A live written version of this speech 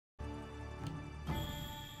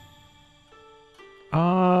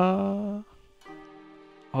Uh,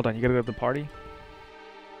 Hold on, you gotta go to the party?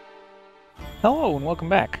 Hello and welcome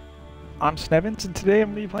back. I'm Snevins and today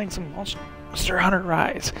I'm gonna be playing some Monster Hunter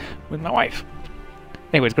Rise with my wife.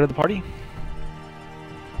 Anyways, go to the party.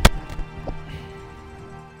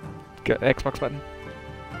 Go Xbox button.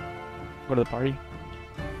 Go to the party.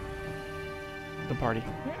 The party.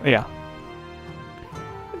 Yeah.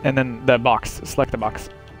 And then the box. Select the box.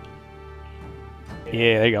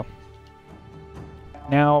 Yeah, there you go.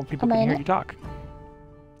 Now people Am I can in hear it? you talk.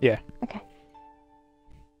 Yeah. Okay.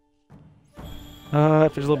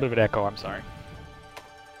 If there's a little bit of an echo, I'm sorry.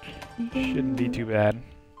 Shouldn't be too bad.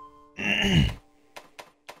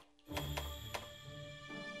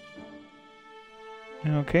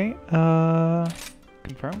 Okay,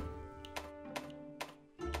 confirm.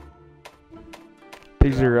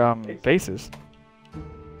 These are, bases.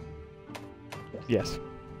 Yes.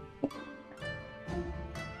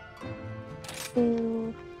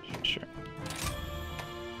 Two. Sure.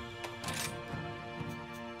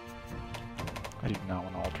 I do not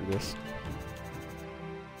want to alter this.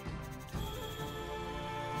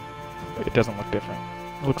 It doesn't look different.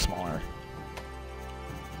 It looks smaller.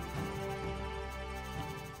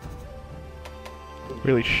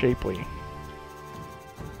 Really shapely.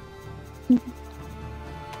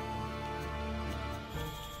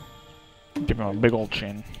 Give him a big old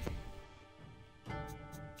chin.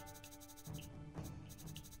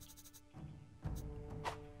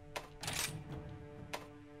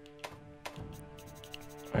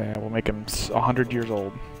 We'll make him 100 years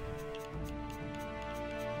old.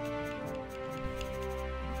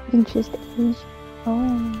 You can choose the age.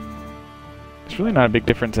 Oh. There's really not a big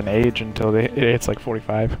difference in age until it's like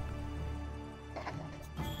 45.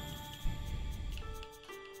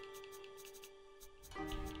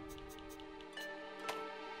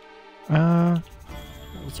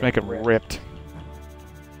 Let's make him ripped.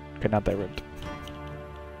 Okay, not that ripped.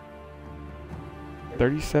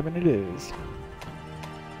 37 it is.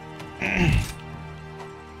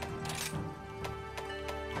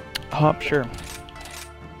 Sure.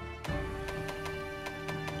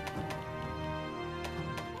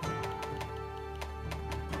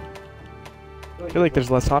 I feel like there's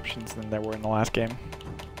less options than there were in the last game.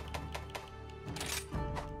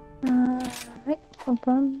 Right.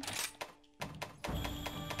 Confirm.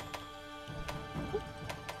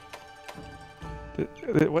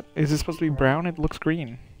 What is this supposed to be brown? It looks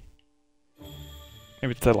green.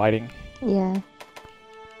 Maybe it's the lighting. Yeah.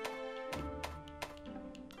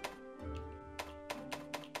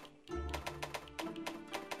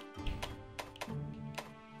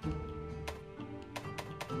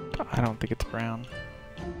 I don't think it's brown.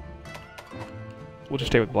 We'll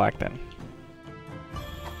just stay with black then.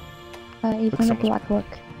 Even the almost- black look.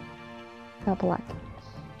 Not black.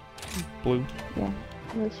 Blue. Yeah.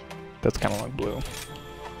 Which? That's kind of like blue. It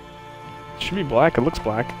should be black. It looks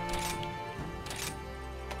black.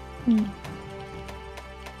 Hmm.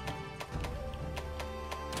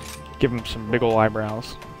 Give him some big ol'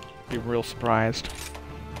 eyebrows. Be real surprised.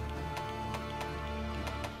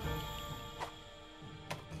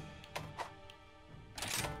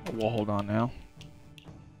 We'll hold on now.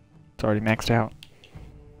 It's already maxed out.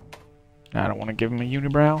 I don't want to give him a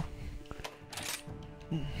unibrow.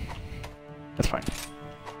 That's fine.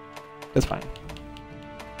 That's fine.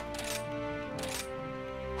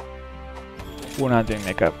 We're not doing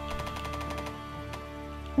makeup.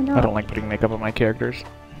 I know. I don't like putting makeup on my characters.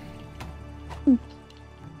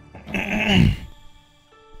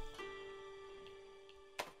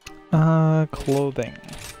 Clothing.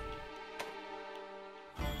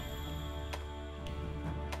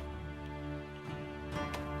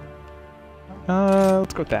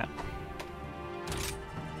 Let's go with that.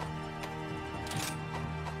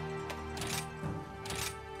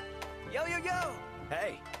 Yo, yo, yo!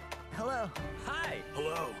 Hey. Hello. Hi.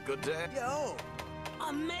 Hello, good day. Yo.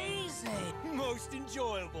 Amazing. Most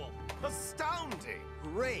enjoyable. Astounding.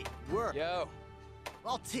 Great work. Yo.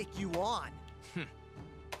 I'll take you on.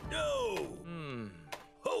 No.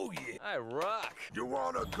 Oh yeah. I rock. You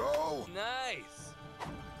wanna go? Nice.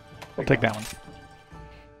 We'll take that one.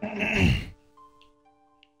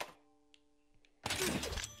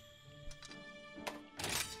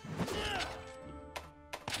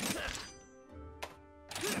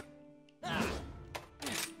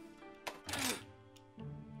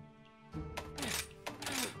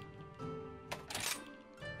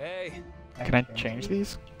 Hey, Can I change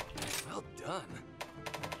these? well done.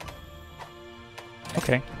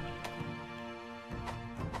 Okay.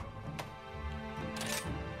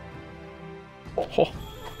 Oh.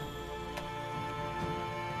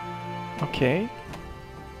 Okay.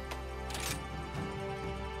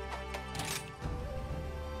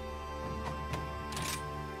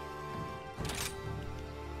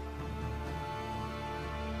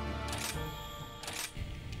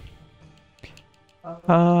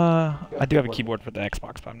 I do have a keyboard for the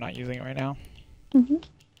Xbox, but I'm not using it right now. Mm-hmm.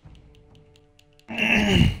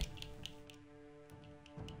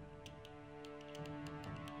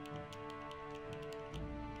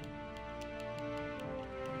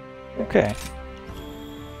 Okay.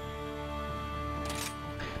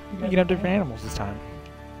 You can have different animals this time.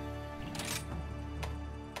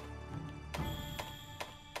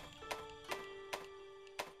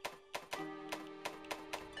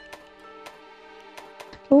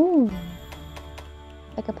 Ooh.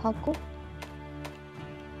 Like a Paco?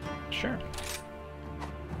 Sure.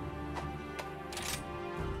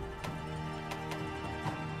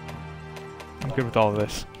 I'm good with all of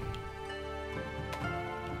this.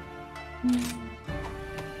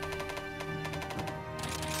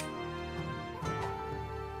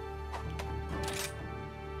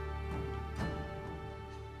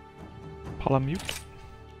 Palamute.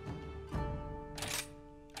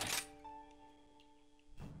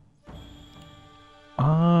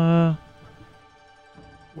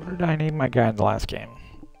 What did I name my guy in the last game?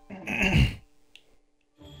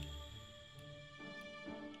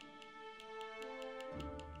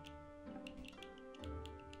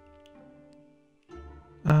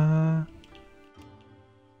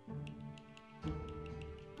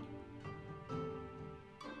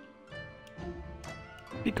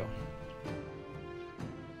 Pico.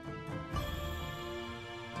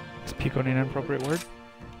 Is Pico an inappropriate word?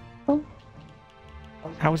 Oh.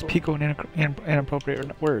 How is Pico an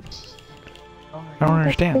inappropriate word? I don't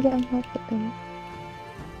understand. Big unhealthy. I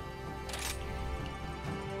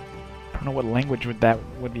don't know what language would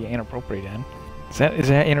be inappropriate in. Is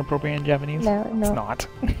that inappropriate in Japanese? No, It's no. not.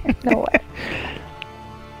 No way.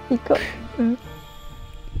 Pico.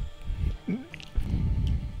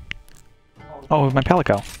 Oh, my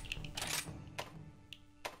Palico.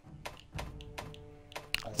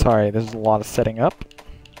 Sorry, there's a lot of setting up.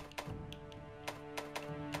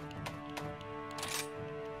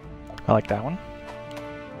 I like that one.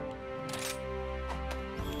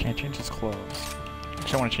 Can't change his clothes.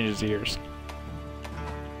 Actually, I want to change his ears.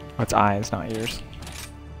 Oh, it's eyes, not ears.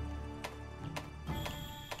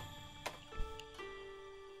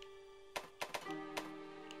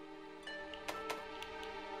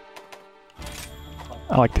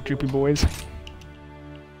 I like the droopy boys.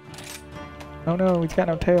 Oh no, he's got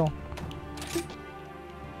no tail.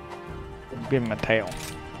 Give him a tail.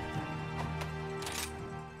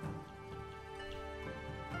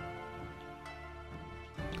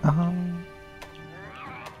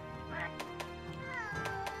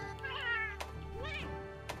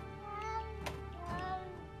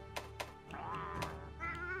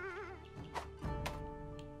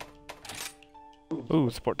 Ooh,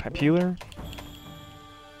 support type healer.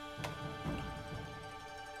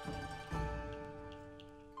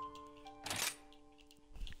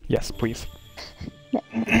 Yes, please.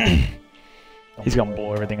 He's gonna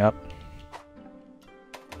blow everything up.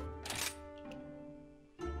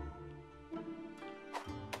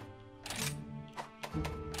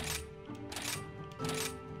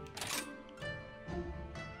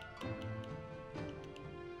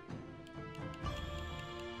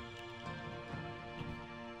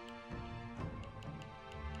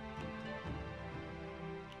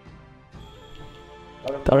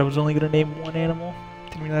 Thought I was only gonna name one animal.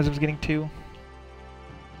 Didn't realize I was getting two.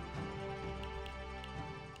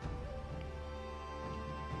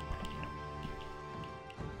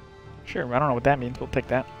 Sure, I don't know what that means. We'll take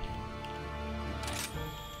that.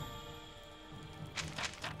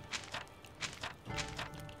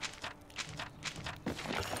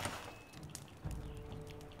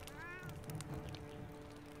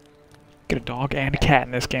 Get a dog and a cat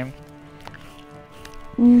in this game.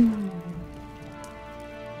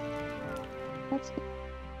 That's good.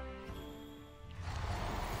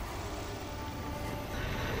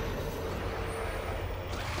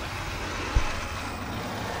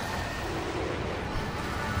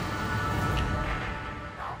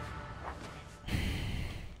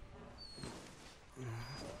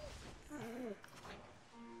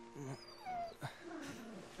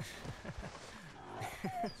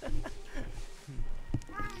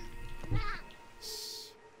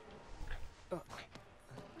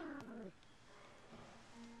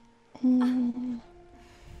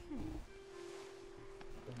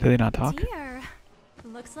 Do they not talk? Dear.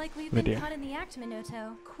 Looks like we've Lydia. been caught in the act,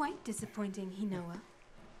 Minoto. Quite disappointing, Hinoa.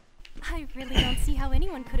 I really don't see how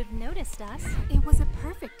anyone could have noticed us. It was a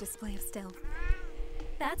perfect display of stealth.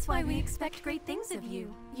 That's why we expect great things of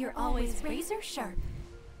you. You're always razor sharp.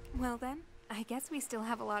 Well then, I guess we still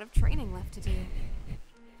have a lot of training left to do.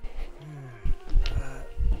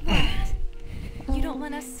 You don't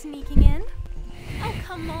want us sneaking in?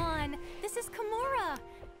 come on. This is Kimura.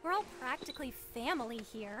 We're all practically family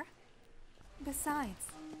here. Besides,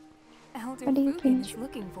 Elder What do you Fugen think? is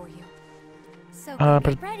looking for you. So but-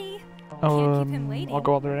 get ready. Can't keep him waiting. I'll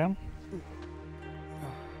go all the way down.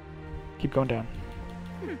 Keep going down.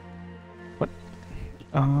 What?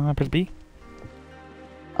 Press B.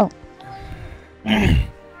 Oh.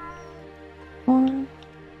 Or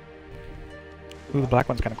Ooh, the black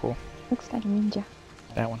one's kind of cool. looks like a ninja.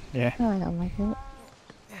 That one, yeah. No, I don't like it.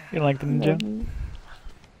 You like the ninja? Maybe.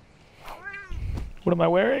 What am I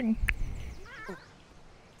wearing?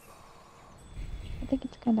 I think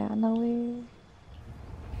it's kind of underwear.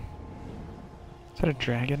 Is that a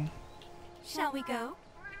dragon? Shall we go?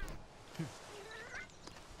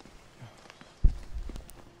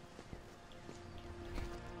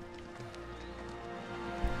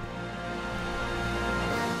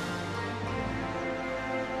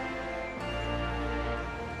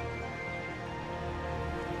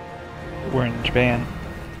 We're in Japan.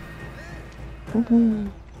 Mm-hmm.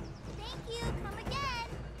 Thank you. Come again.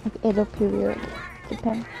 Like Edo period.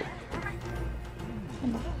 Japan.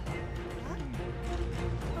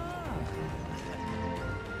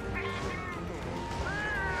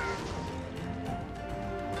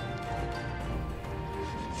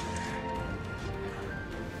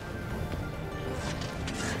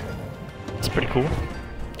 It's pretty cool.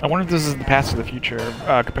 I wonder if this is the past or the future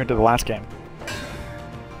compared to the last game.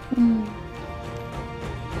 Mm.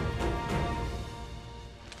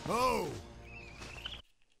 Oh!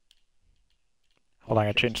 Hold on, I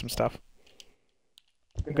gotta change some stuff.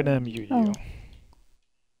 I'm gonna mute Oh. you.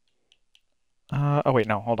 Oh wait,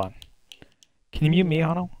 no, hold on. Can you mute me,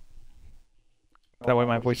 Hano? That way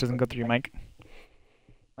my voice doesn't go through your mic.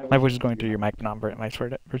 My voice is going through your mic, but not vice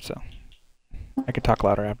versa. I could talk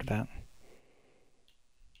louder after that.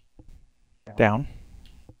 Down.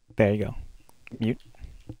 There you go. Mute.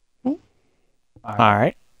 Okay.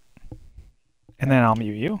 Alright. And then I'll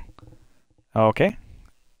mute you. Okay.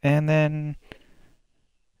 And then...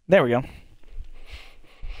 There we go.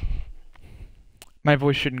 My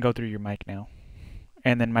voice shouldn't go through your mic now.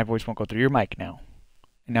 And then my voice won't go through your mic now.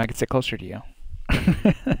 And now I can sit closer to you.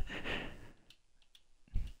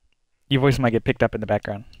 Your voice might get picked up in the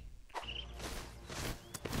background.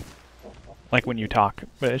 Like when you talk,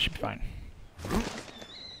 but it should be fine.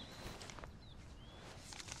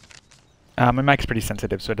 My mic's pretty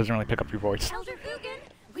sensitive, so it doesn't really pick up your voice. Elder Fugen,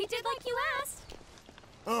 we did like you asked.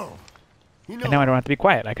 Oh! You know, And now I don't have to be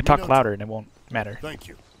quiet. I can You talk know- louder and it won't matter. thank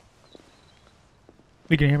you.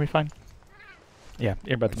 You can hear me fine? Yeah, earbuds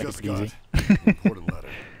I make it just pretty got easy. an important letter.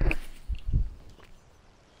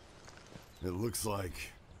 It looks like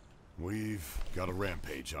we've got a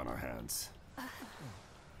rampage on our hands.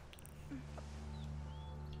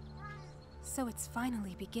 So it's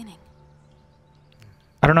finally beginning.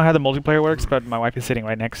 I don't know how the multiplayer works, but my wife is sitting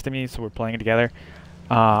right next to me, so we're playing together.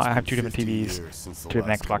 I have two different 50 TVs, years since the two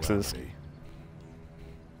different last Xboxes. calamity.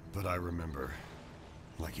 But I remember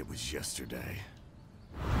like it was yesterday.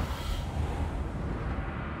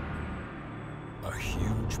 A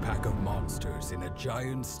huge pack of monsters in a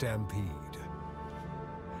giant stampede.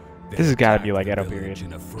 They This has got to attacked be like the Edo village period.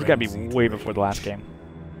 in a This has got to be frenzied way before the last rage. game.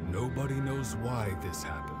 Nobody knows why this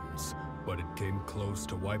happens, but it came close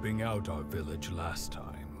to wiping out our village last time.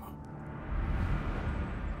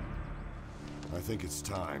 I think it's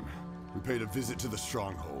time. We paid a visit to the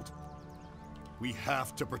stronghold. We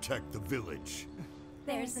have to protect the village.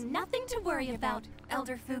 There's nothing to worry about,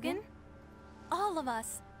 Elder Fugen. All of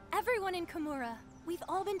us, everyone in Kimura, we've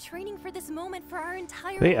all been training for this moment for our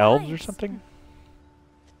entire Are they elves or lives. something?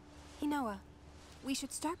 Hinoa, we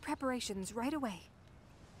should start preparations right away.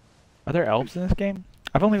 Are there elves in this game?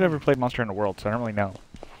 I've only ever played Monster Hunter World, so I don't really know.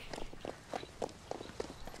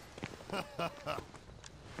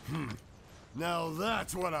 Now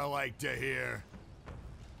that's what I like to hear.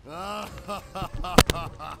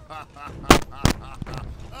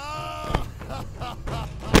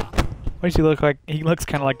 What does he look like? He looks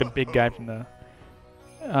kind of like the big guy from the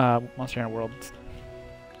Monster Hunter World.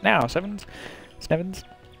 Now, Snevens,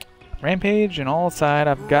 Rampage, and all side,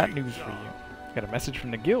 I've got news for you. Got a message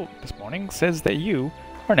from the guild this morning. Says that you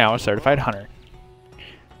are now a certified hunter.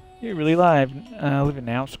 You're really living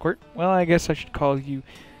now, Squirt. Well, I guess I should call you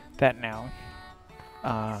that now.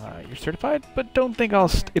 You're certified, but don't think it'll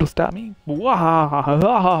stop me.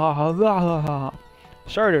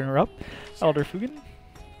 Sorry to interrupt, Elder Fugen.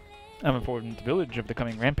 I'm informed the village of the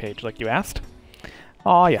coming rampage, like you asked.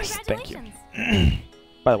 Aw, yes, thank you. Congratulations.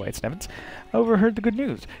 By the way, it's Nevins. I overheard the good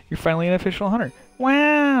news. You're finally an official hunter.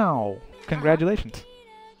 Wow! Congratulations.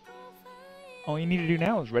 All you need to do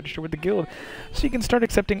now is register with the guild so you can start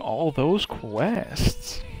accepting all those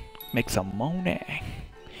quests. Make some money.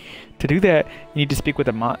 To do that, you need to speak with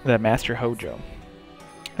the Master Hojo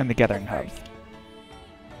and the Gathering Hub.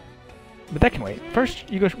 But that can wait. First,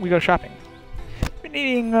 we go shopping. We're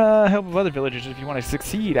needing help of other villagers if you want to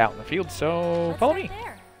succeed out in the field, so Let's follow start me.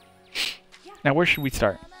 there. Now, where should we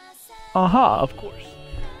start? Aha, of course.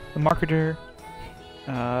 The marketer,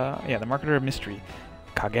 yeah, the marketer of mystery.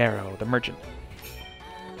 Kagero, the merchant.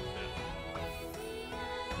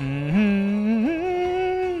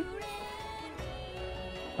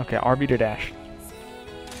 Okay, RB to dash.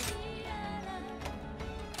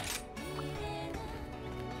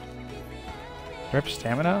 Rep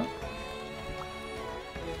stamina?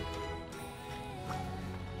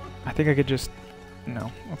 I think I could just...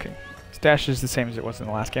 No, okay. Dash is the same as it was in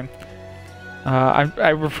the last game.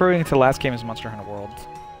 I'm referring to the last game as Monster Hunter World.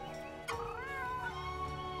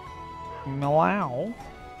 Meow.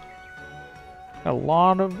 A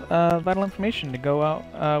lot of vital information to go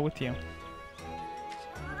out with you.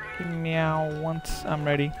 Give me meow once I'm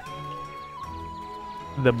ready.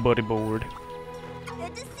 The buddy board.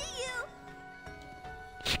 Good to see you.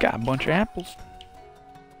 She got a bunch of apples.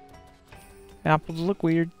 Apples look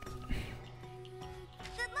weird.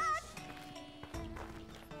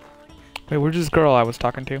 Wait, where's this girl I was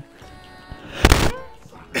talking to?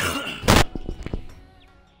 It's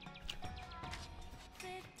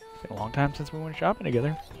been a long time since we went shopping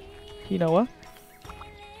together. You know what?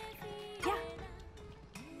 Yeah.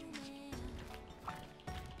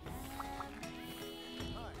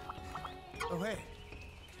 Oh, hey.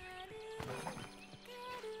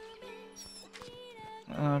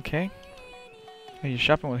 Okay. Are you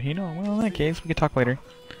shopping with Hino? Well, in that case, we can talk later.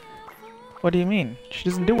 What do you mean? She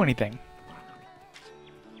doesn't do anything.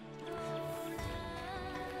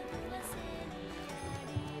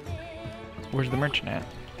 Where's the merchant at?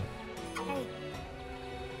 Hey.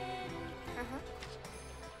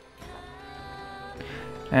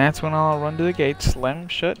 That's when I'll run to the gate, slam them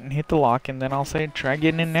shut, and hit the lock, and then I'll say, try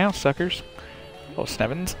getting in now, suckers. Oh,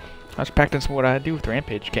 Snevens. I was practicing what I do with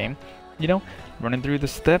Rampage game. You know, running through the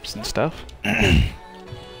steps and stuff.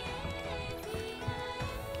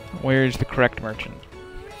 Where's the correct merchant?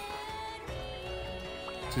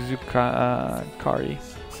 Suzukari.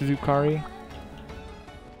 Suzukari?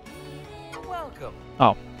 Welcome.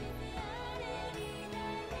 Oh.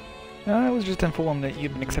 I was just informed that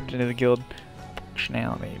you've been accepted into the guild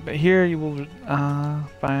functionality, but here you will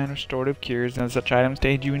find restorative cures and such items to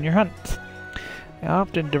aid you in your hunts. I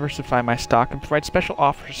often diversify my stock and provide special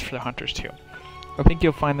offers for the hunters too. I think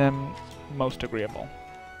you'll find them most agreeable.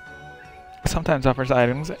 Sometimes offers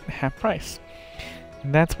items at half price,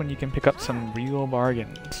 and that's when you can pick up some real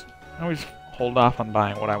bargains. I always hold off on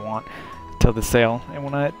buying what I want until the sale, and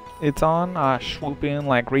when it's on, I swoop in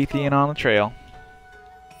like Raytheon on the trail.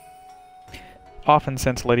 Often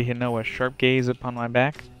sense Lady Hinoa's sharp gaze upon my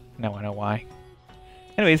back. Now I know why.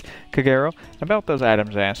 Anyways, Kagero, about those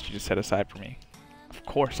items I asked you to set aside for me. Of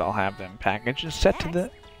course I'll have them packaged and set to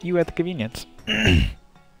you at the convenience. And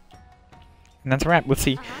that's a wrap. Let's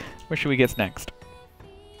see. Where should we get next?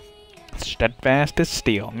 Steadfast as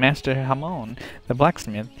steel. Master Hamon, the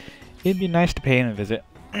blacksmith. It'd be nice to pay him a visit.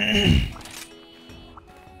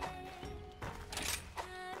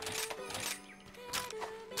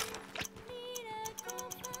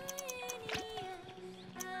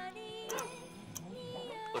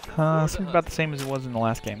 Seems about the same as it was in the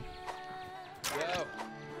last game. Yo.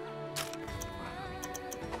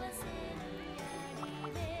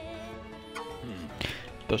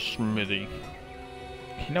 The smithy.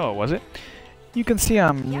 You know it, was it? You can see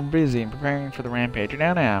I'm busy and preparing for the rampage.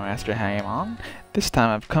 Now, Master Hamon. This time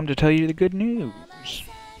I've come to tell you the good news.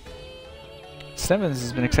 Sevens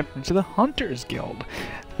has been accepted into the Hunters Guild.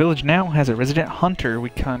 The village now has a resident hunter we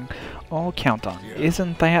can all count on. Yeah.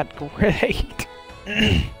 Isn't that great?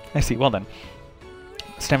 I see. Well then.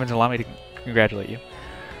 Stevens, allow me to congratulate you.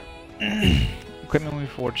 Equipment we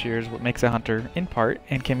forge here is what makes a hunter, in part,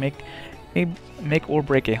 and can make or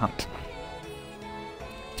break a hunt.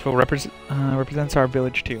 It's what represents our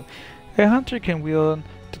village too. A hunter can wield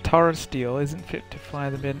Tatara steel, isn't fit to fly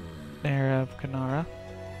the mid-air of Kanara.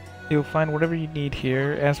 You'll find whatever you need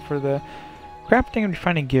here. As for the crafting and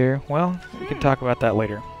refining gear, well, we can talk about that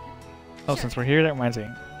later. Oh, since we're here, that reminds me.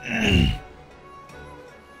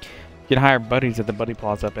 You can hire buddies at the Buddy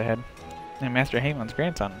Plaza up ahead. And Master Hamon's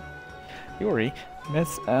grandson, Yuri,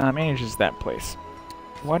 manages that place.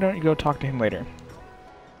 Why don't you go talk to him later?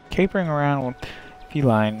 Capering around with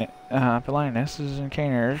felinesses and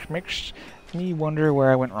caners makes me wonder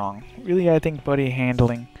where I went wrong. Really, I think Buddy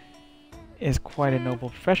handling is quite a noble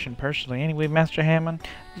profession, personally. Anyway, Master Hammond,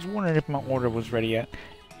 I was wondering if my order was ready yet.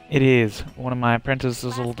 It is. One of my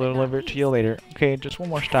apprentices will deliver it to you later. Okay, just one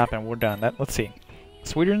more stop and we're done. Let's see.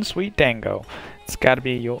 Sweeter than sweet dango. It's got to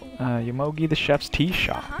be Yomogi the chef's tea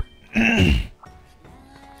shop.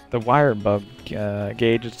 The wire bug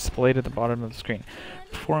gauge is displayed at the bottom of the screen.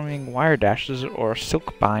 Performing wire dashes or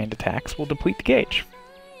silk bind attacks will deplete the gauge.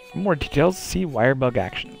 For more details, see wire bug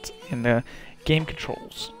actions in the game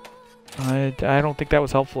controls. I don't think that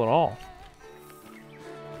was helpful at all.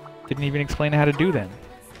 Didn't even explain how to do them.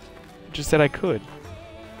 It just said I could.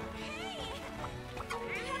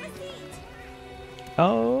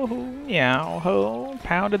 Oh, meow ho,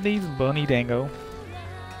 pounded these bunny dango.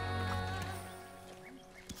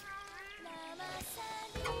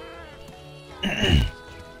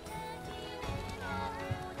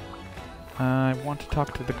 I want to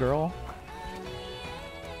talk to the girl.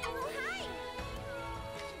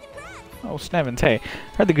 Oh, Snevens, hey.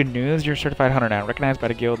 Heard the good news. You're a certified hunter now, recognized by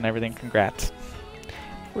the guild and everything. Congrats.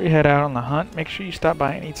 Before you head out on the hunt, make sure you stop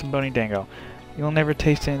by and eat some bunny dango. You'll never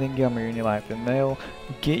taste anything yummier in your life, and they'll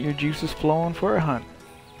get your juices flowing for a hunt.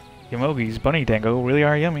 Yomogi's bunny dango really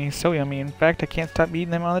are yummy, so yummy. In fact, I can't stop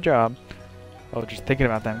eating them on the job. Oh, just thinking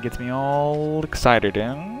about them gets me all excited.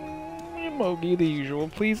 And Yomogi, the usual,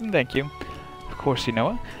 please and thank you. Of course, you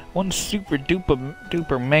know it. One super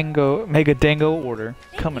duper mega dango order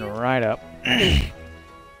coming right up.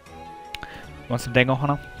 Want some dango,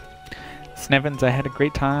 Hana? Snevens, I had a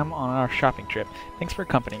great time on our shopping trip. Thanks for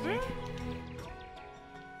accompanying me.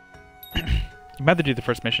 You might have to do the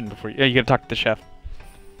first mission before you... Yeah, you gotta talk to the chef.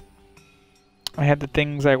 I had the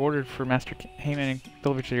things I ordered for Master Hammond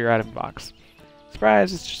delivered to your item box.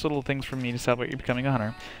 Surprise, it's just little things for me to celebrate you becoming a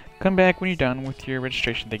hunter. Come back when you're done with your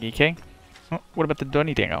registration thingy, okay? Oh, what about the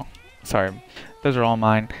bunny dango? Sorry, those are all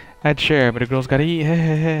mine. I'd share, but a girl's gotta eat.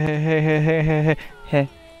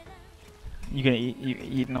 You gonna eat? You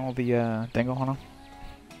eating all the dango, Hana?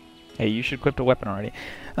 Hey, you should equip a weapon already.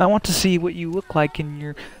 I want to see what you look like in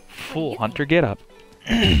your full hunter getup.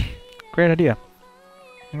 Great idea.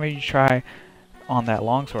 Maybe you try on that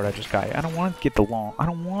longsword I just got you. I don't want to get the long. I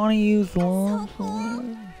don't want to use the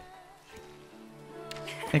longsword.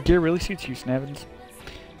 That gear really suits you, Snevens.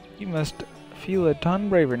 You must feel a ton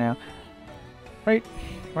braver now. Right,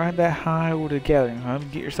 ride that high over to the gathering hub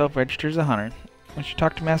and get yourself registered as a hunter. Once you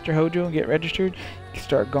talk to Master Hojo and get registered, you can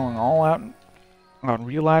start going all out on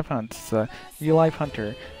real-life hunts. Real-life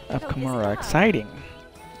hunter of Kamura. Exciting!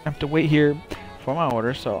 I have to wait here for my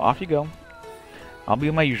order, so off you go. I'll be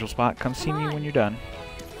in my usual spot. Come see me when you're done.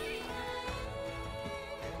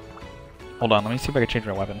 Hold on, let me see if I can change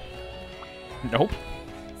my weapon. Nope.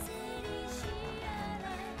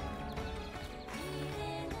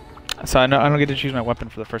 So I don't get to choose my weapon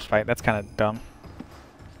for the first fight. That's kind of dumb.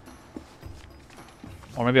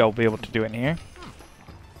 Or maybe I'll be able to do it in here.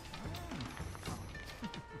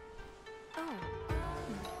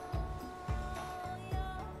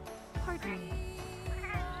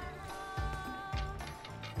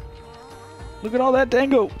 Look at all that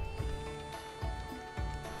dango!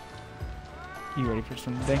 You ready for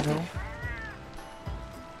some dango?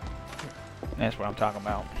 That's what I'm talking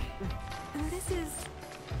about. This is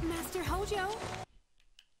Master Hojo.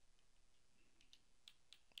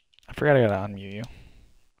 I forgot I gotta unmute you.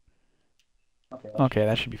 Okay,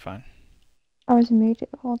 that should be fine. I was muted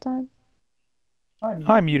the whole time.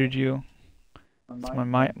 I muted you. So my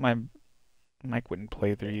mic wouldn't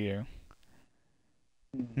play through you.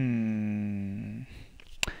 I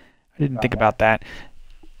didn't think about that.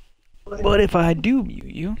 But if I do mute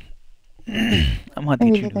you, I'm gonna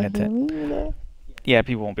teach you to admit. Yeah,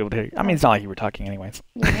 people won't be able to hear you. I mean, it's not like you were talking anyways.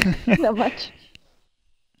 Yeah, not much.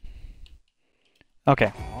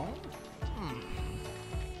 Okay.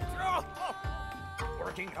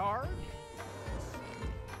 Working hard?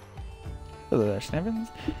 Hello there, Snevens.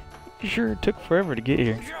 You sure took forever to get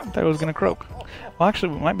here. I thought it was gonna croak. Well,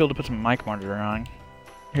 actually, we might be able to put some mic monitoring on.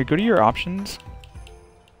 Here, go to your options.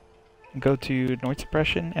 Go to noise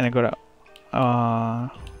suppression, and then go to,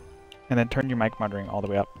 and then turn your mic monitoring all the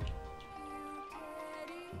way up.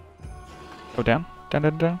 Go down, down,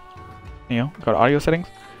 down, down. You know, go to audio settings,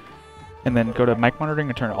 and then go to mic monitoring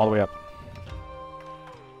and turn it all the way up.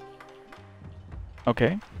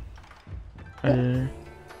 Okay.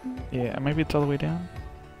 Yeah, maybe it's all the way down.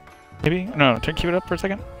 Maybe? No, keep it up for a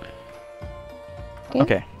second.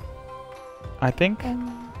 Okay. I think...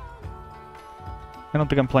 I don't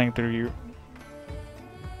think I'm playing through your...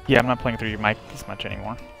 Yeah, I'm not playing through your mic as much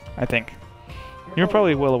anymore. I think. You're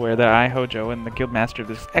probably well aware that I, Hojo, am the guild master of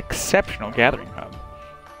this exceptional gathering hub.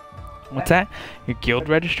 What's that? Your guild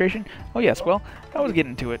registration? Oh yes, well, I was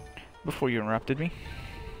getting to it. before you interrupted me.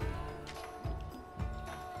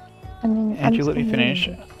 I mean, And I'm you let me still finish.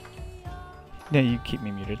 muted. Yeah, you keep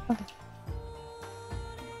me muted. Okay.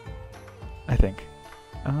 I think.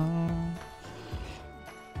 I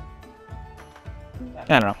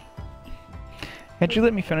don't know. Had you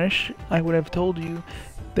let me finish, I would have told you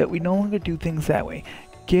that we no longer do things that way.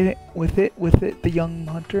 Get it, the young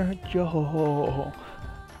hunter. Yo.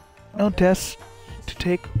 No tests to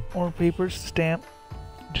take or papers to stamp.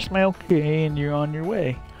 Just my okay, and you're on your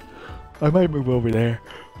way. I might move over there.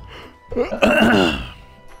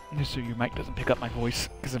 Just so your mic doesn't pick up my voice,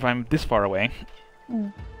 because if I'm this far away,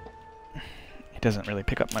 Mm. it doesn't really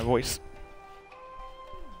pick up my voice.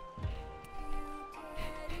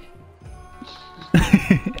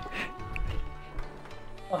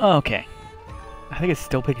 Okay. I think it's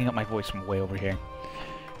still picking up my voice from way over here.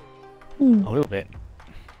 Hmm. A little bit.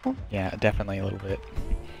 Oh. Yeah, definitely a little bit.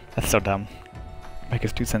 That's so dumb. Mic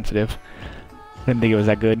is too sensitive. Didn't think it was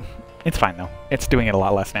that good. It's fine though. It's doing it a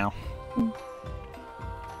lot less now.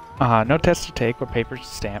 No tests to take or papers to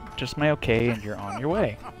stamp. Just my okay and you're on your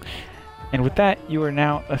way. And with that, you are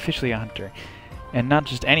now officially a hunter. And not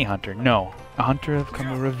just any hunter, no. A hunter of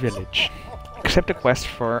Kamura Village. Accept a quest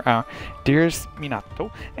for our dearest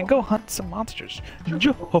Minato and go hunt some monsters.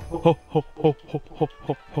 Jo ho ho ho ho ho ho ho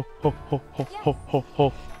ho ho ho ho ho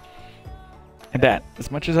ho. And that,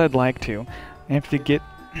 as much as I'd like to, I have to get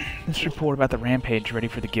this report about the rampage ready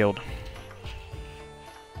for the guild.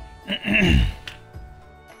 Okay.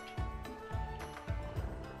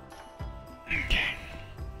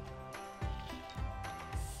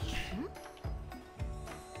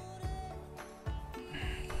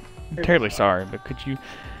 I'm terribly sorry, but could you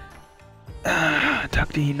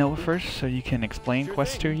talk to Inoa first so you can explain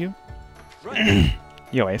quests to you?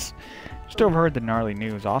 Anyways, just overheard the gnarly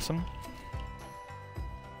news. Awesome.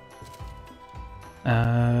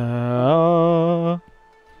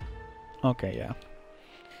 Okay, yeah.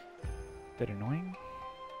 Bit annoying.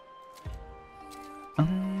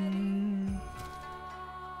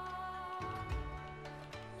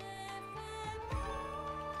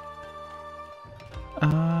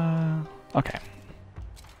 Okay.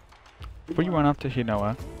 Before you run off to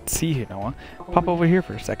Hinoa, see Hinoa, pop over here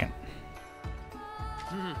for a second.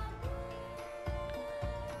 I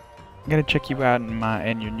gotta check you out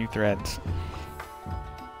in your new threads.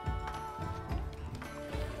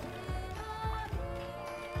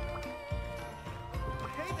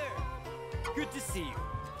 Hey there! Good to see you.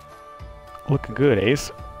 Looking good,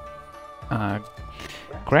 Ace.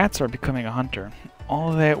 Grats are becoming a hunter.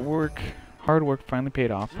 All that hard work finally paid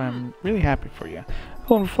off. I'm really happy for you.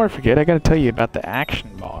 Oh, and before I forget, I gotta tell you about the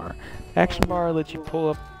action bar. The action bar lets you pull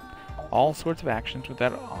up all sorts of actions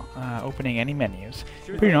without opening any menus.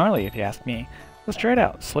 Pretty gnarly if you ask me. Let's try it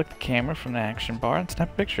out. Select the camera from the action bar and snap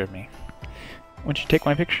a picture of me. Once you take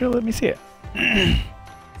my picture, let me see it.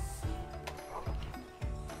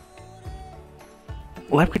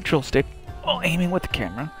 Left control stick, while aiming with the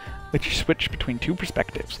camera, lets you switch between two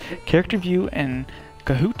perspectives, character view and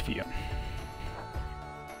Kahoot view.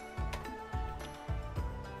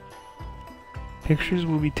 Pictures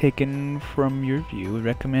will be taken from your view.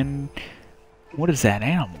 Recommend... What is that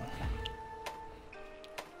animal?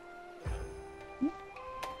 I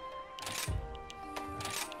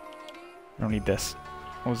don't need this.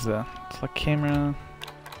 What was the... Select camera...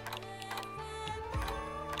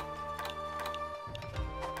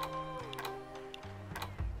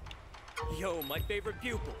 Yo, my favorite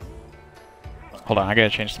pupil. Hold on, I gotta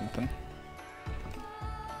change something.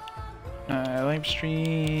 Live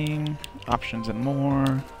stream, options and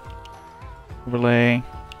more, overlay,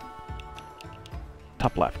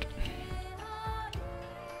 top left.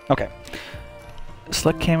 Okay.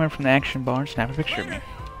 Select camera from the action bar and snap a picture of me.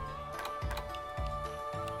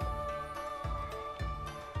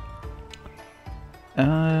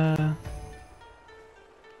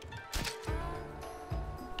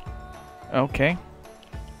 Okay.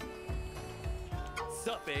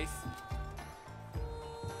 Sup, Ace?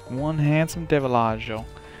 One handsome Devalaggio.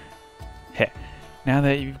 Heh. Now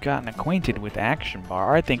that you've gotten acquainted with the action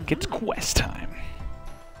bar, I think it's quest time.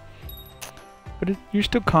 But if you're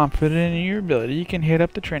still confident in your ability, you can hit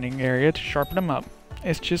up the training area to sharpen them up.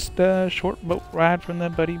 It's just a short boat ride from the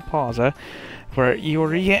Buddy Plaza, where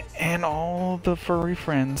Iori and all the furry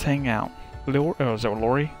friends hang out. Is that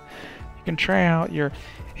Lori? You can try out your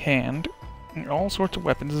hand. All sorts of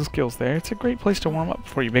weapons and skills there. It's a great place to warm up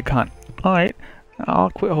before your big hunt. Alright, I'll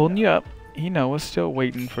quit holding you up. Hinoa's still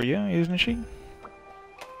waiting for you, isn't she?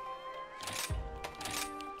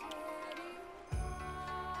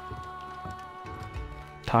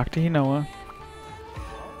 Talk to Hinoa.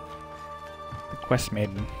 The quest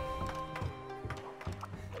maiden.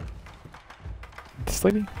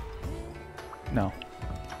 quest lady? No.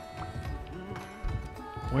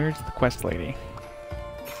 Where's the quest lady?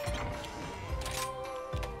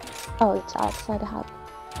 Oh, it's outside the hub.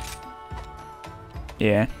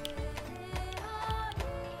 Yeah.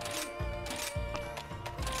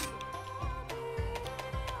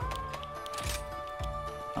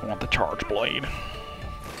 I want the charge blade.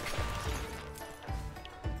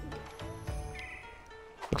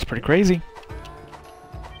 Looks pretty crazy.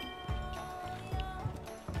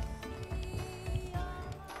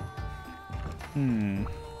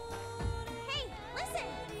 Hey, listen!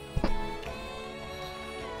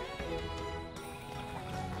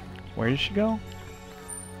 Where did she go?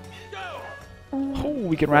 Oh,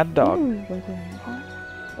 we can ride the dog. Ooh, we're doing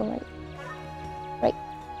that. Alright. Right.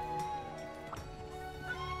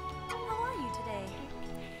 How are you today?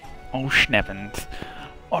 Oh, Schneppens.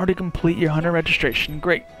 Already complete your hunter registration.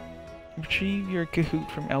 Great. Retrieve your Kahoot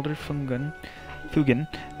from Elder Fugen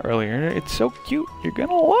earlier. It's so cute. You're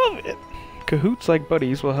gonna love it. Kahoots, like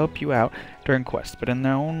buddies, will help you out during quests, but in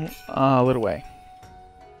their own little way.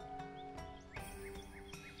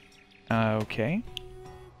 Okay.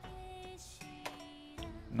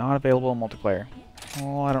 Not available in multiplayer.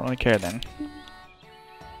 Well, I don't really care then.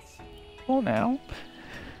 Well, now.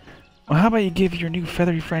 Well, how about you give your new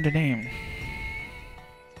feathery friend a name?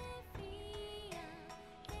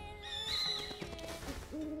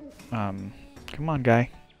 Come on, guy.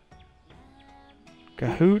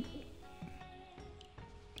 Kahoot.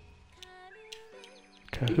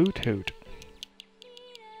 Kahoot Hoot.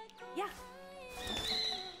 Yeah.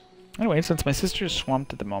 Anyway, since my sister is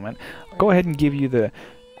swamped at the moment, I'll go ahead and give you the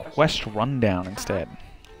quest rundown instead.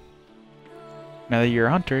 Now that you're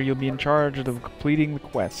a hunter, you'll be in charge of completing the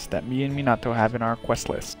quests that me and Minato have in our quest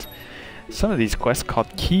list. Some of these quests,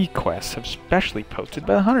 called key quests, have specially posted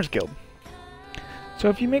by the Hunters Guild. So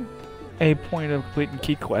if you make a point of completing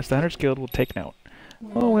key quests, the Hunters Guild will take note.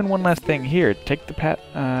 Oh, and one last thing here. Take the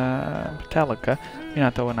Metallica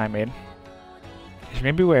Minato and I made. As you may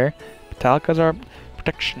be aware, Metallicas are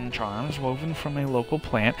protection charms woven from a local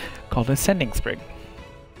plant called a sending sprig.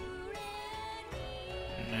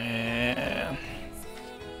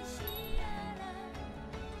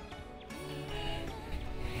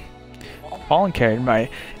 Pollen carried by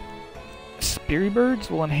speary birds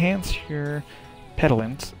will enhance your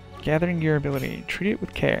petulance, gathering your ability. Treat it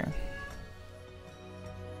with care.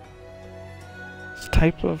 This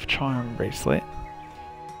type of charm bracelet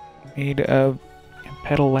made of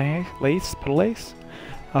petal lace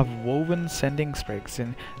of woven sending sprigs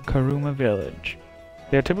in Karuma village.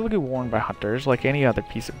 They are typically worn by hunters. Like any other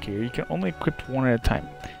piece of gear, you can only equip one at a time.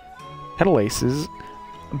 Petal laces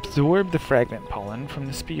absorb the fragment pollen from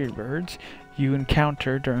the spear birds you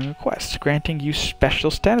encounter during a quest, granting you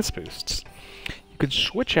special status boosts. You could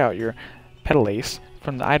switch out your petal lace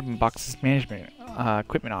from the item box's management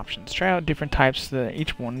equipment options. Try out different types so that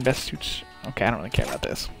each one best suits. Okay, I don't really care about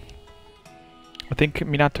this. I think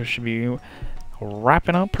Minato should be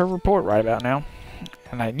wrapping up her report right about now,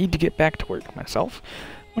 and I need to get back to work myself.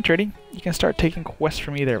 Once ready, you can start taking quests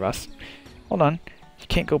from either of us. Hold on, you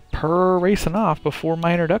can't go racing off before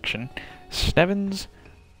my introduction. Snevens,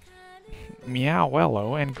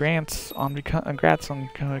 Meowello, and congrats on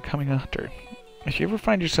becoming a hunter. If you ever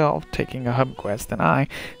find yourself taking a hub quest, then I,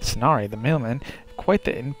 Sonari the Mailman, have quite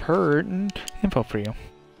the important info for you.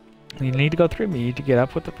 You need to go through me to get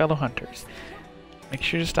up with the fellow hunters. Make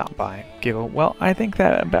sure to stop by. Giggle. Well, I think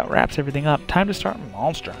that about wraps everything up. Time to start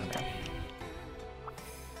Monster Hunter.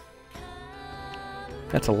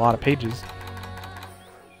 That's a lot of pages.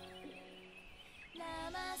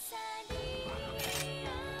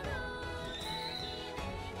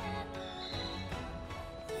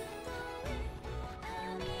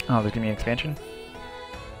 Oh, there's gonna be an expansion?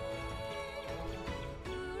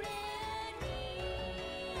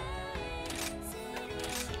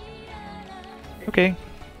 Okay.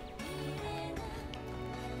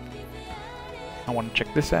 I want to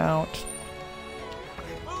check this out.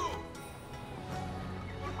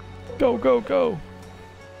 Go, go, go!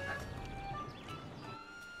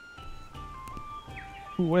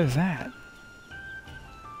 Ooh, what is that?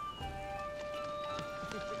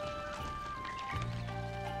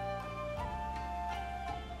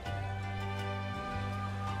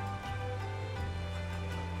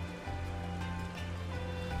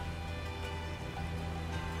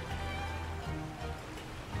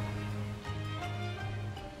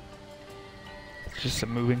 Just a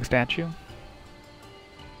moving statue.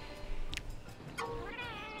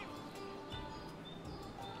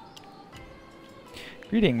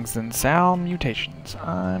 Greetings and salutations.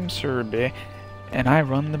 I'm Surbe, and I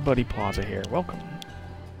run the Buddy Plaza here. Welcome.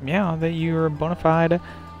 yeah, that you're a bona fide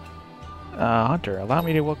hunter. Allow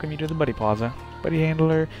me to welcome you to the Buddy Plaza. Buddy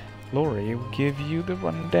handler Lori will give you the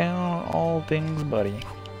rundown on all things Buddy.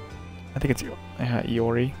 I think it's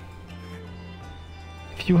Iori.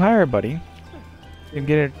 If you hire a buddy, you can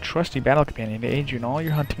get a trusty battle companion to aid you in all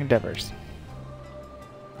your hunting endeavors.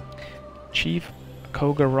 Chief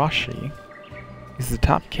Kogarashi is the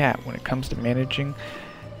top cat when it comes to managing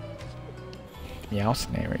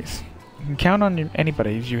Meowcenaries. You can count on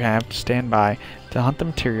anybody you have to stand by to hunt the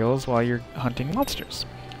materials while you're hunting monsters.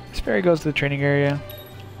 This ferry goes to the training area.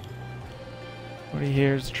 What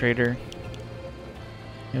here's the trader.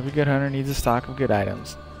 Every good hunter needs a stock of good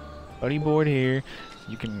items. Buddy board here.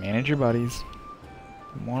 You can manage your buddies.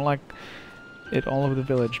 More like it all over the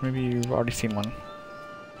village. Maybe you've already seen one.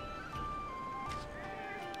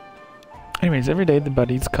 Anyways, every day the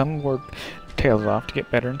buddies come work their tails off to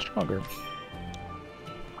get better and stronger.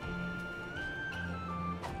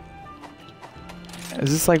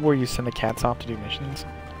 Is this like where you send the cats off to do missions?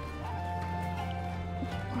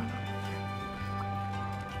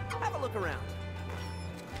 Have a look around.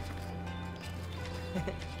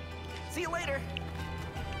 See you later.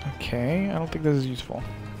 Okay, I don't think this is useful.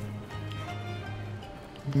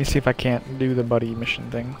 Let me see if I can't do the buddy mission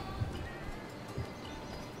thing.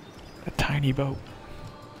 A tiny boat.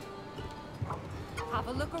 Have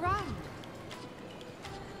a look around.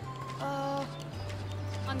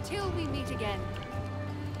 Until we meet again.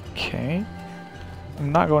 Okay.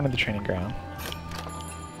 I'm not going to the training ground.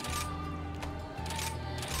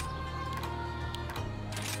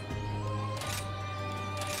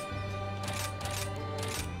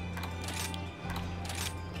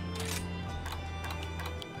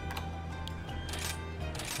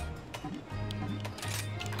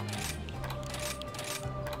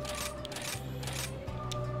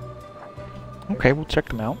 Okay, we'll check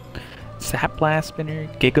them out. Sap Blast Spinner,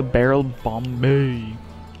 Giga Barrel Bombay.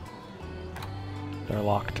 They're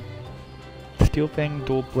locked. Steel Fang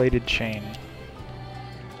Dual Bladed Chain.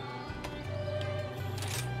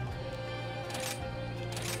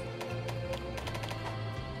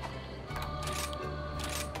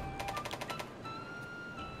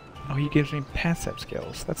 Oh, he gives me passive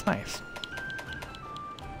skills. That's nice.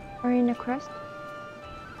 Are you in a crest?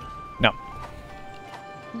 No.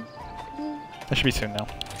 That should be soon now.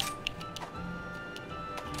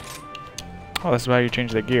 Oh, this is how you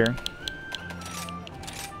change the gear.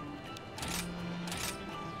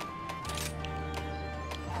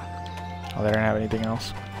 Oh, they don't have anything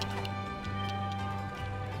else.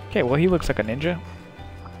 Okay, well he looks like a ninja.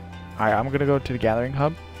 Alright, I'm gonna go to the Gathering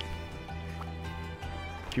Hub.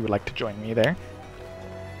 If you would like to join me there.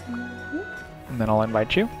 And then I'll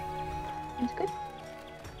invite you. That's good.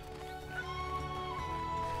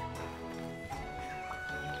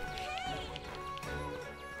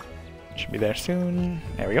 Should be there soon.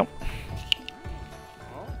 There we go.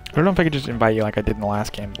 I don't know if I could just invite you like I did in the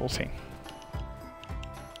last game, but we'll see.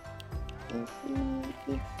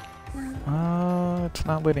 It's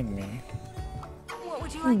not letting me. What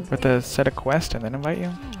would you like With a set a quest and then invite you?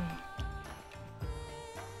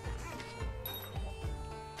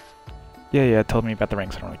 Yeah, it told me about the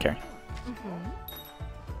ranks, I don't really care.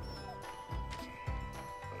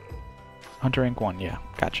 Hunter rank 1, yeah,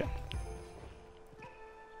 gotcha.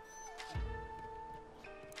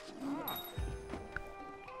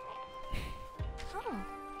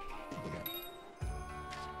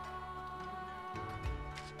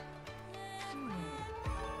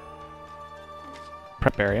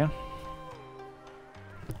 Prep area.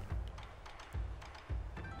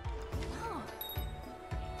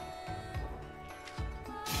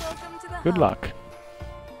 Welcome to the Good hub. luck.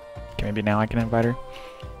 Okay, maybe now I can invite her.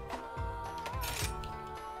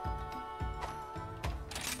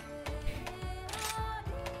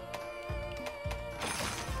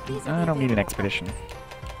 I don't need an expedition.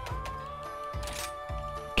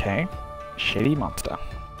 Okay. Shady monster.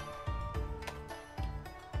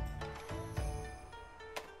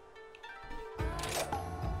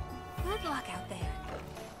 Good luck out there.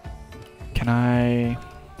 Can I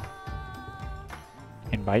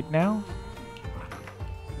invite now?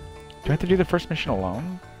 Do I have to do the first mission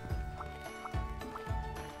alone?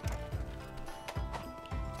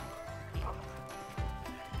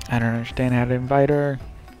 I don't understand how to invite her.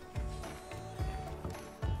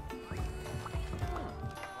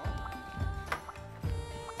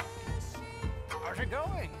 How's it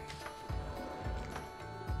going?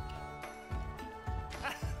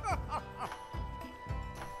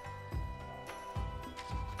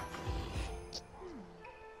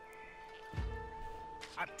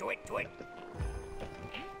 Do it.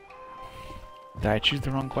 Did I choose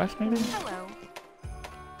the wrong quest maybe? Hello.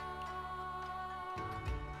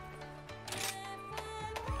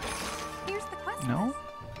 No?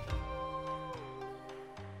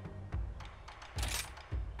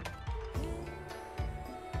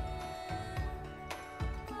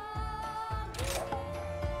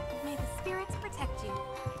 May the spirits protect you.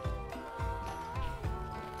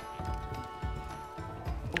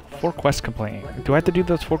 4 quests complaining. Do I have to do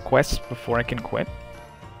those 4 quests before I can quit?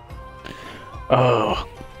 Oh.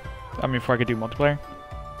 I mean, before I could do multiplayer?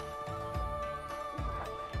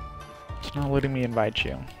 It's not letting me invite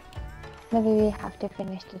you. Maybe we have to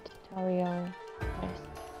finish the tutorial first.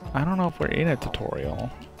 I don't know if we're in a tutorial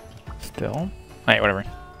still. Alright, whatever.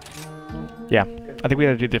 Yeah, I think we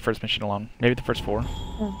gotta do the first mission alone. Maybe the first 4.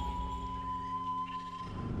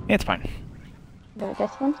 Yeah, it's fine. Do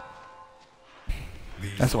this one?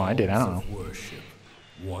 That's the one I did, I don't halls know. of worship,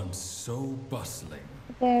 once so bustling,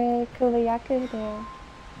 There, Kuliyaku there.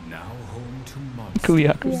 now home to monsters,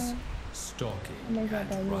 Kuliyaku. Yeah. stalking Oh my God,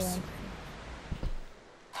 and I knew rustling.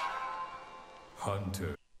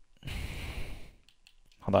 Hunter.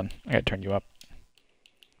 Hold on, I gotta turn you up.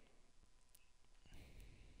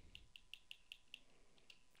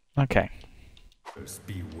 Okay. First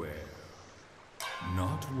beware.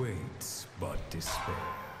 Not weights, but despair.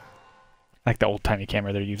 Like the old-timey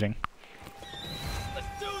camera they're using. Let's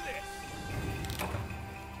do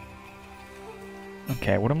this!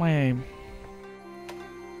 Okay, what am I...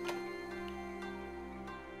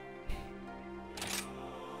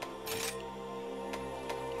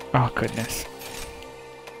 Oh, goodness.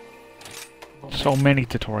 So many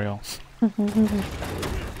tutorials.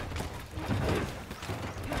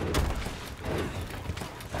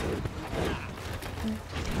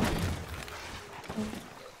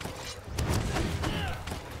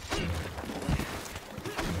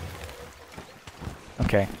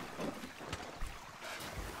 Okay.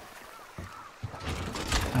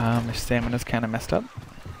 My stamina's kind of messed up.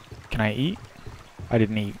 Can I eat? I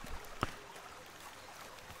didn't eat.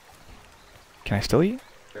 Can I still eat?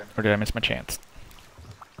 Or did I miss my chance?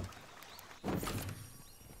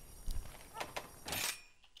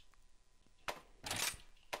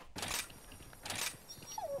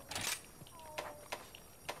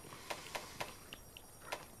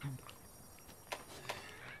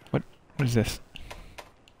 What is this?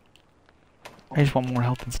 I just want more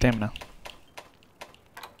health and stamina.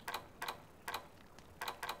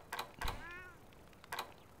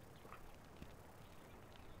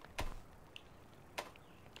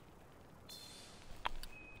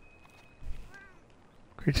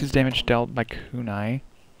 Increases damage dealt by kunai.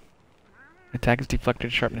 Attack is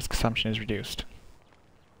deflected, sharpness consumption is reduced.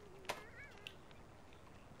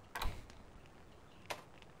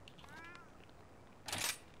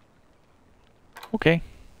 Okay.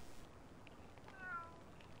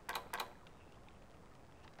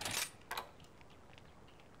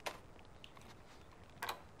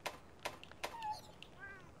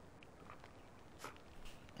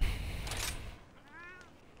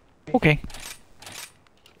 Okay.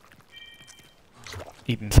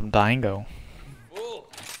 Eating some Dingo. Full.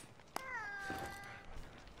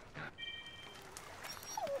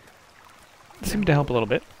 Seemed to help a little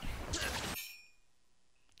bit.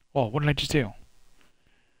 Whoa, what did I just do?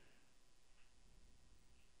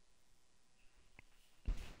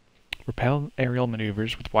 Repel aerial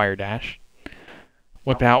maneuvers with wire dash.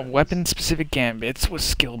 Whip out weapon-specific gambits with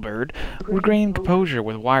skill bird. Regain composure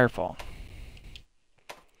with wirefall.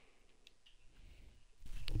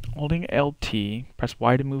 Holding LT, press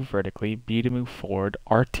Y to move vertically, B to move forward,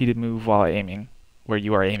 RT to move while aiming. Where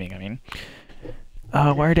you are aiming, I mean.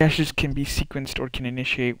 Wire dashes can be sequenced or can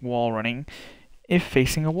initiate wall running if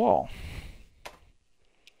facing a wall.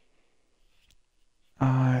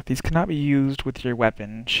 These cannot be used with your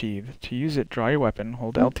weapon sheath. To use it, draw your weapon,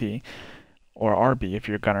 hold LT or RB if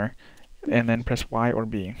you're a gunner, and then press Y or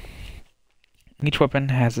B. Each weapon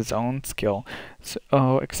has its own skill,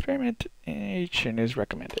 so experimentation is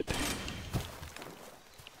recommended.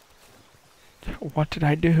 What did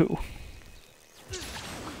I do?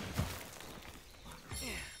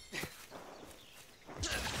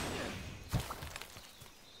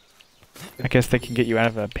 I guess they can get you out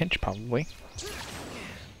of a pinch, probably.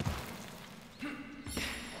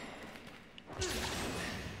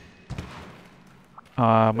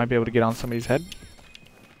 Might be able to get on somebody's head.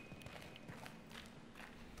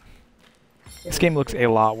 This game looks a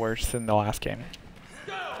lot worse than the last game.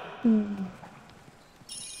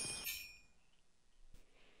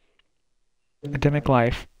 Endemic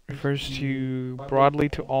life refers to broadly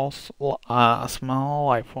to all small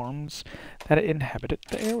life forms that inhabit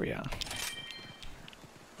the area.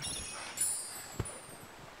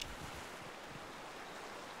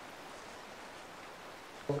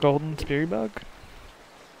 Golden Speary Bug?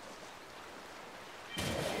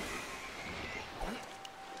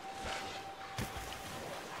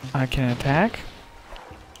 I can attack.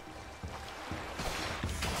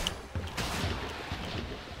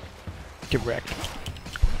 Get wrecked.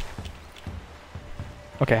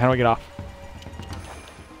 Okay, how do I get off?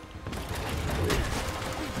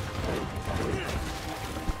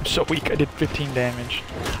 I'm so weak, I did 15 damage.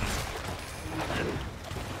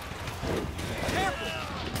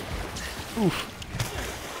 Oof.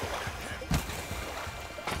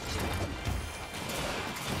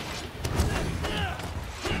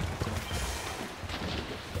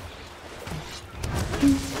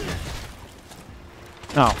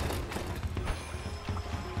 Oh.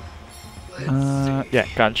 Yeah,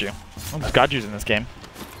 got you. Oh, there's Gaju's in this game.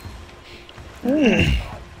 I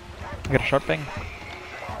got a sharp thing.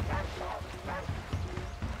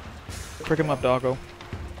 Frick him up, doggo.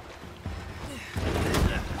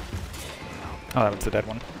 Oh, that was the dead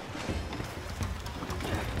one.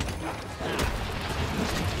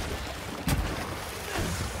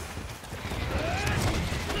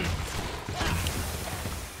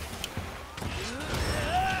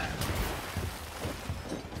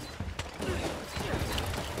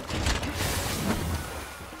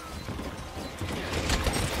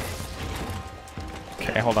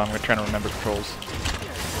 Okay, hold on, we're trying to remember controls.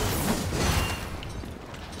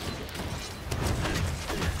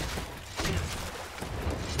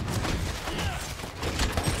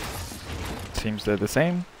 Seems they're the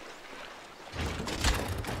same.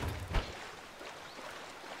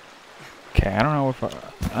 Okay, I don't know if I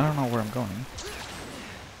don't know where I'm going.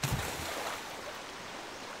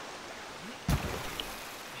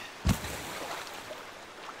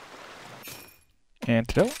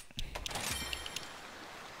 Antidote.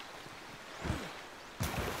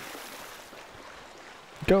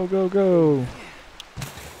 Go, go, go!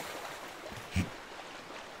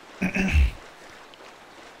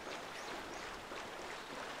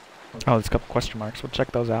 Oh, there's a couple question marks. We'll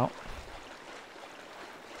check those out.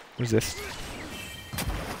 What is this?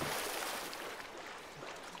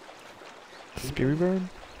 Speary bird?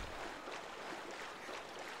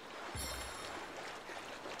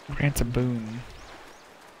 Grants a boon.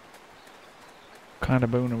 What kind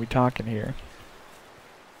of boon are we talking here?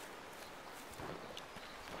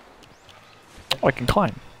 Oh, I can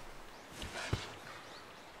climb.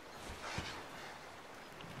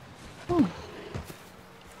 Oh.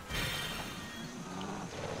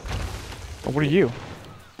 Oh, what are you?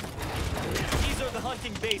 These are the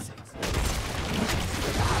hunting basics.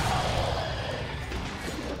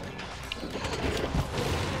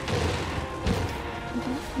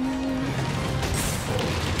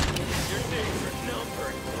 Your days are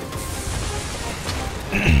numbered.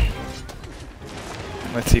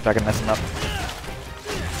 Let's see if I can mess him up.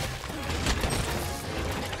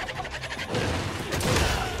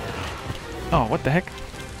 Oh, what the heck?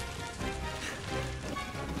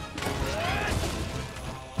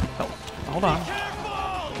 Oh, hold on.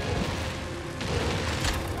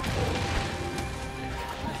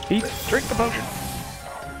 Eat, drink the potion.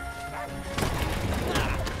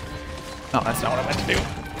 No, that's not what I meant to do.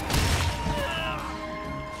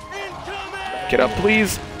 Get up,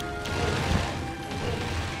 please.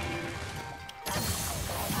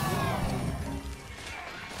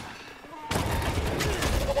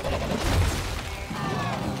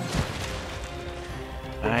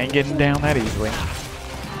 I ain't getting down that easily.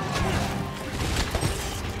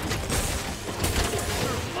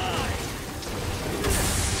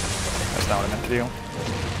 That's not what I meant to do.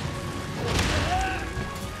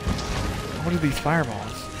 What are these fireballs?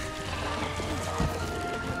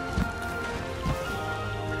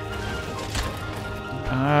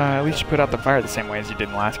 At least you put out the fire the same way as you did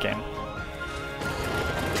in the last game.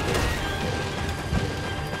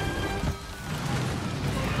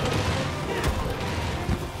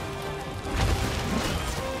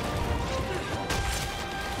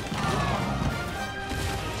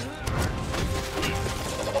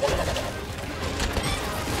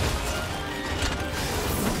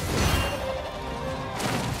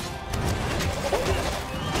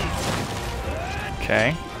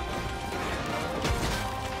 Okay.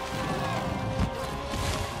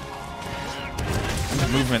 The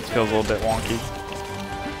movement feels a little bit wonky.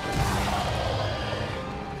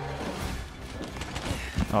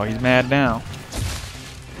 Oh, he's mad now.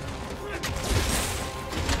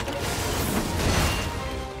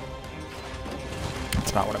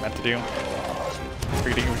 That's not what I meant to do.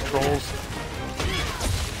 Reading controls.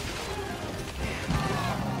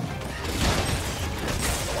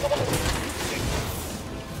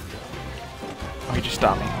 Oh, he just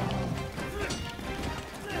stopped me.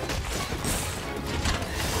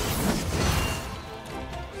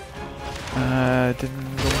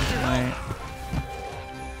 Didn't go into my...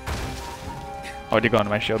 Oh, I did go into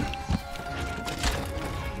my shield.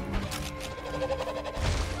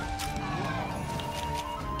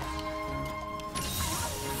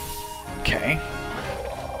 Okay.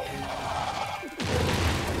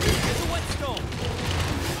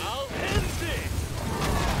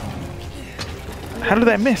 How did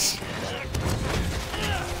that miss?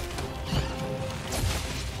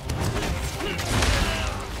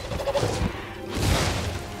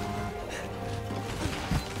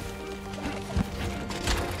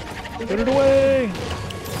 Put it away!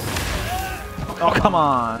 Oh, come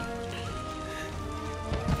on!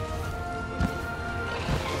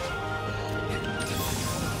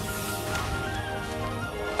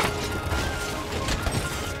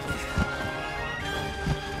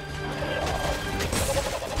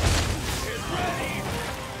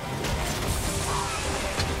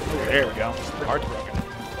 There we go. Heart's broken.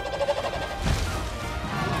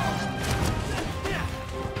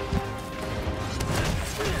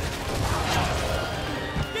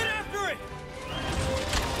 Get after it!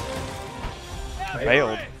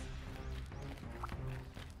 Failed.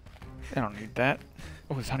 I don't need that.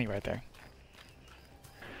 Oh, there's honey right there.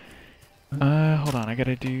 Hold on. I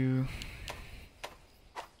gotta do...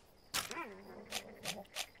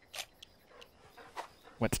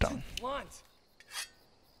 Whetstone. Lance.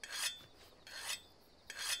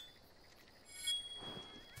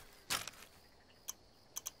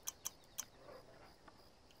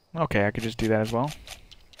 Okay, I could just do that as well.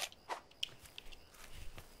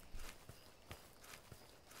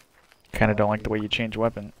 Kinda don't like the way you change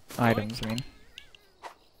weapon items, I mean.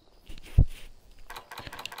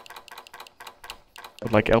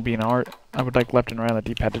 Would like LB and R, I would like left and right on the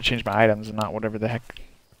D-pad to change my items and not whatever the heck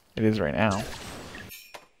it is right now.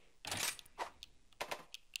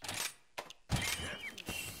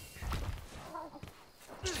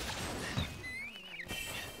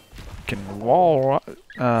 Can wall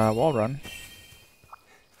run.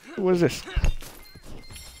 What is this?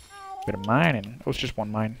 Bit of mining. Oh, it's just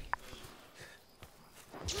one mine.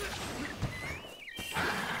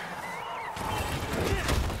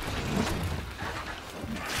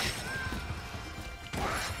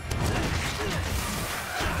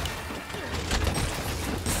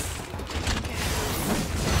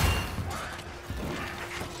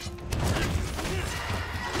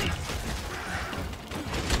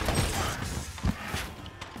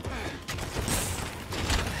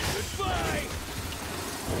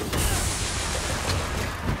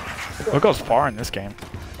 It goes far in this game.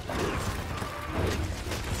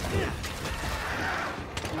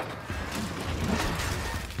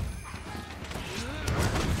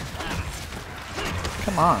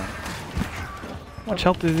 Come on. How much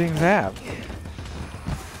health do these things have?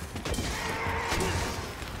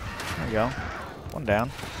 There we go. One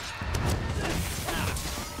down.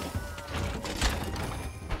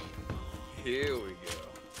 Here we go.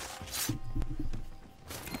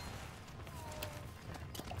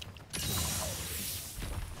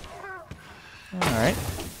 Alright.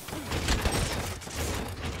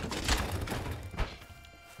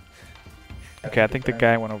 Okay, I think the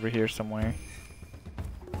guy went over here somewhere.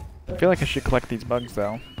 I feel like I should collect these bugs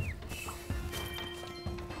though.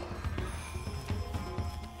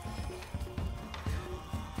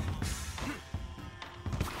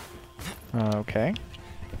 Okay.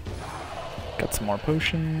 Got some more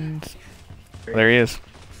potions. Oh, there he is.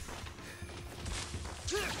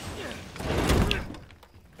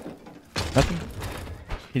 Nothing?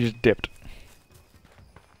 He just dipped.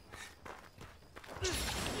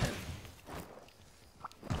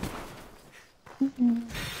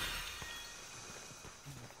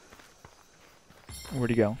 Where'd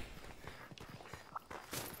he go?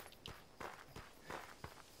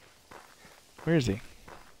 Where is he?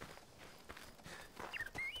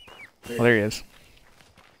 Oh, there he is.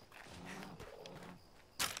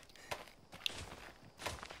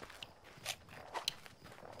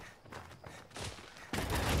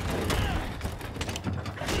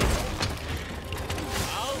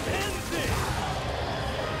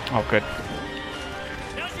 Oh, good.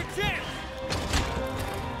 Now's your chance.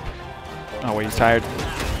 Oh, wait, he's tired.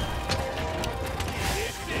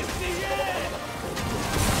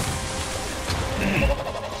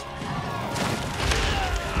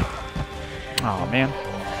 Oh, man.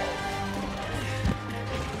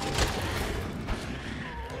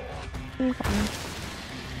 I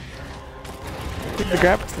think the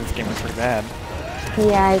graphics in this game is pretty bad.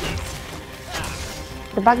 Yeah,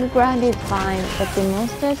 the background is fine, but the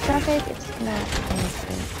monsters graphic is not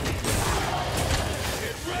anything.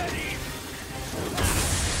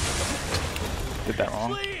 Did that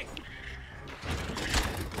wrong.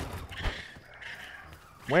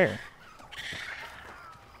 Where?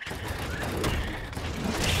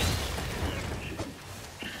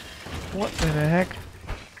 What the heck? I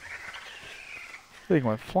think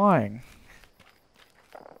went flying.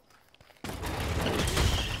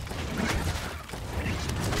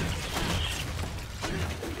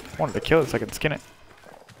 I wanted to kill it so I could skin it.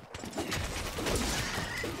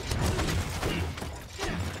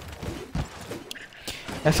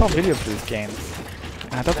 I saw videos for this game,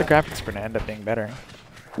 and I thought the graphics were gonna end up being better.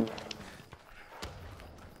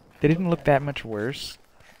 They didn't look that much worse,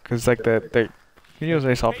 cause like the videos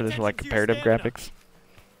I saw for this were like comparative graphics.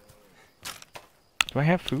 Do I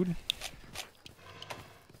have food?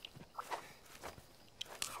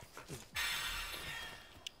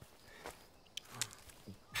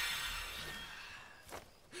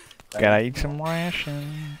 Gotta eat some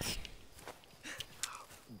rations.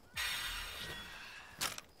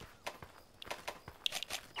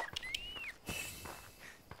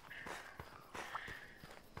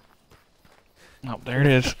 Oh, there it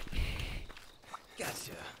is.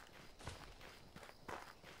 Gotcha.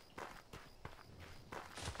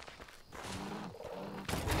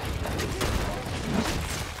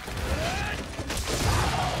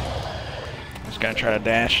 Just gonna try to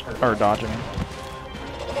dash or dodge him.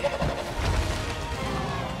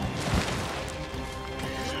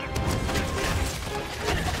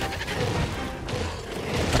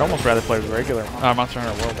 I'd almost rather play with regular Monster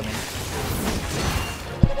Hunter World.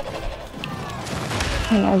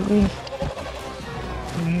 I agree.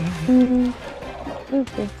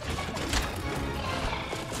 Okay.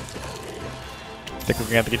 I think we're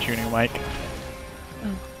gonna have to get you a new mic.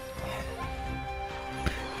 Oh.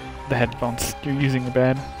 The headphones you're using are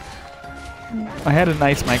bad. I had a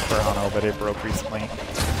nice mic for Hano, but it broke recently.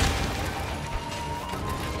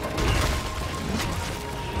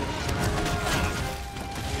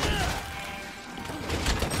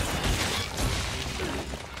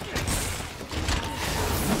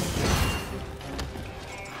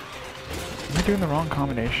 Am I doing the wrong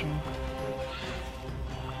combination?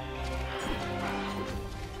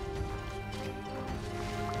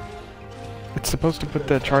 It's supposed to put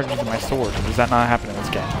the charges in my sword. Does that not happen in this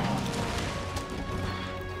game?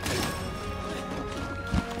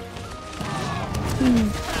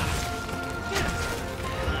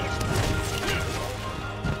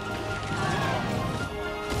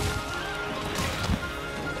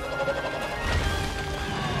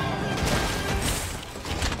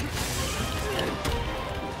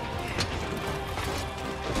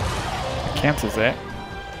 Cancels it.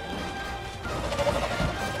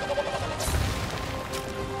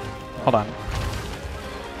 Hold on.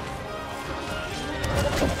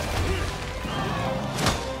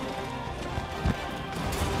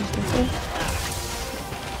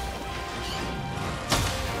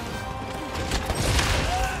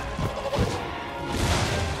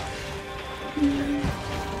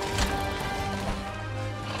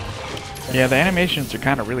 Yeah, the animations are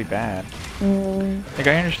kind of really bad. Like,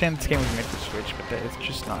 I understand this game was made for Switch, but it's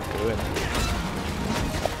just not good.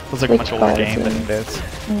 Feels like a much older game than it is.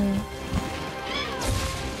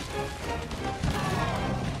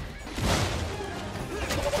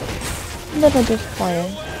 Little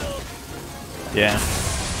disappointed. Yeah.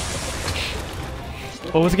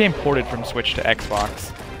 Well, it was a game ported from Switch to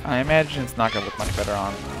Xbox. I imagine it's not going to look much better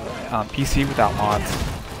on PC without mods.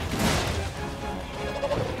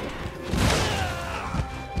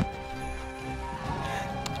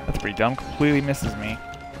 That's pretty dumb. Completely misses me.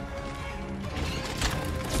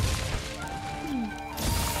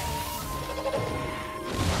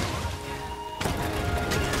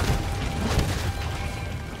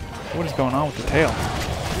 What is going on with the tail?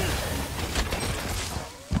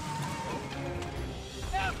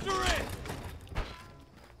 After it!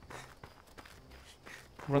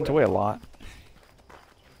 Runs away a lot.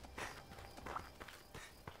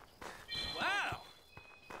 Wow!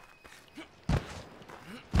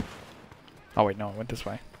 Oh wait, no, it went this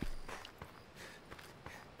way.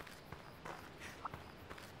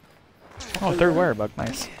 Oh, third wire bug,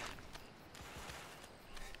 nice.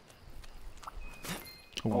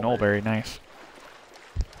 Ooh, Nullberry, nice.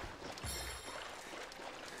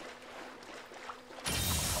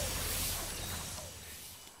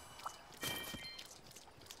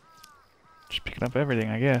 Just picking up everything,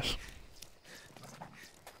 I guess.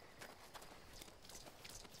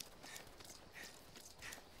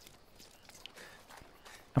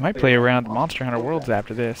 I might play around Monster Hunter Worlds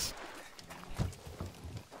after this.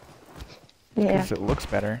 Yeah. Because it looks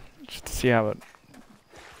better. Just to see how it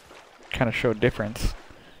kind of showed difference.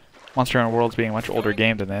 Monster Hunter Worlds being a much older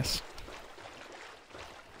game than this.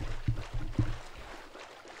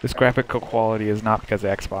 This graphical quality is not because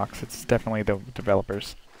of Xbox. It's definitely the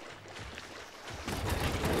developers.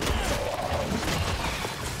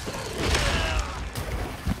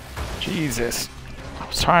 Jesus. I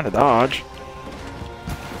was trying to dodge.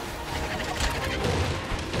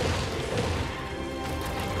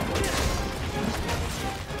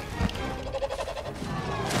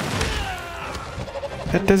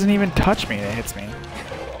 That doesn't even touch me, it hits me.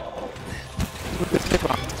 Look at this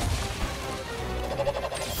hitbox.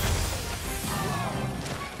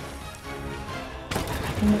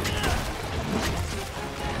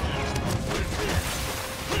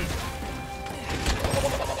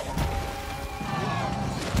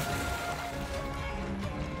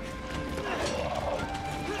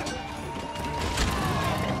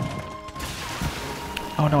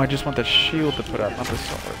 Oh no, I just want the shield to put up, not the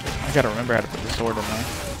sword. I gotta remember how to put the sword in there.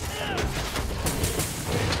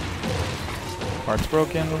 Parts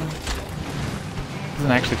broken.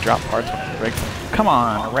 Doesn't actually drop parts when it breaks them. Come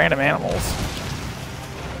on, random animals.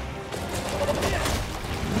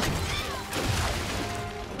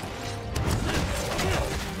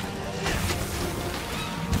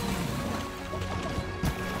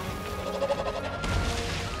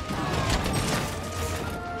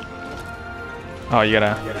 Oh, you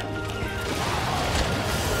gotta...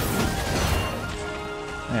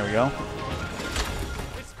 There we go.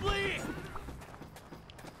 It's bleeding.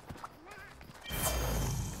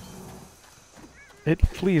 It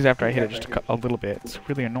flees after I hit it just a little bit. It's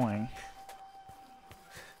really annoying.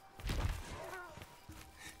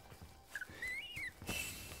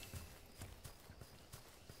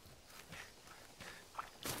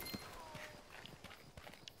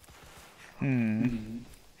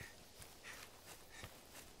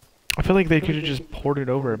 I feel like they could have just ported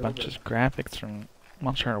over a bunch of graphics from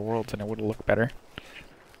Monster Hunter Worlds and it would have looked better.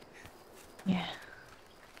 Yeah.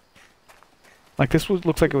 Like this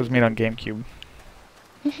looks like it was made on GameCube.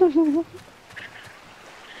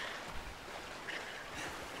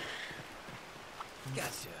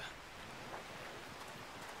 Gotcha.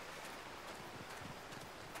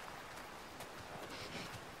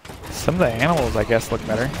 Some of the animals, I guess, look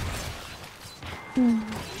better.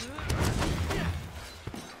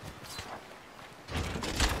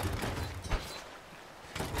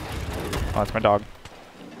 Oh, that's my dog.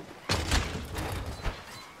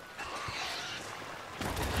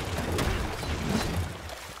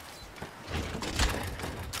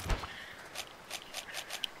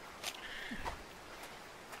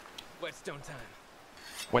 Whetstone time.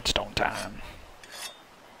 Whetstone time.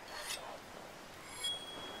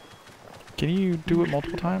 Can you do it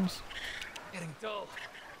multiple times? Getting dull.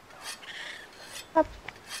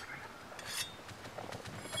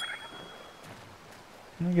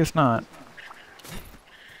 I guess not.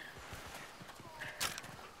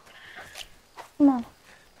 Come on.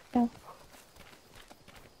 Go.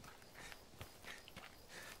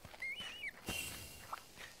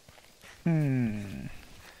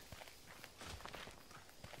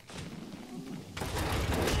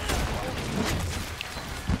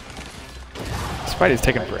 This fight is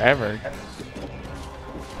taking forever.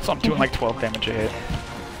 So I'm doing like 12 damage a hit.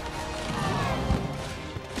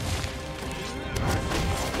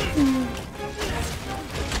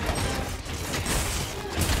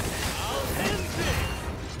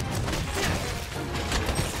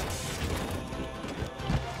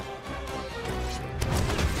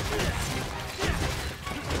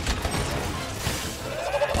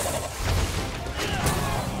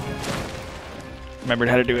 Remembered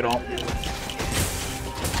how to do it all.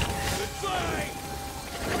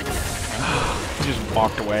 He just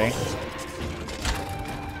walked away.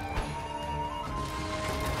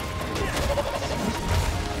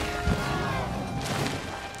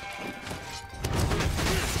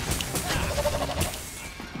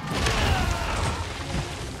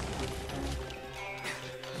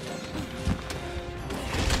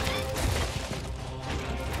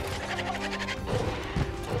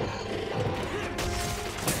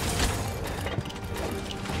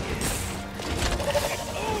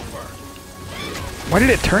 Why did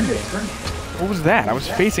it turn me? What was that? I was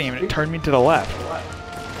facing him and it turned me to the left.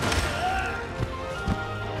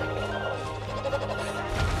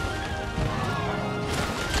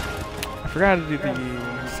 I forgot to do the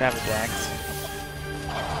Savage Axe.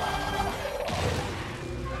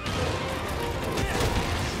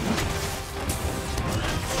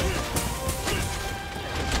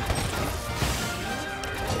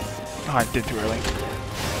 Oh, I did too early.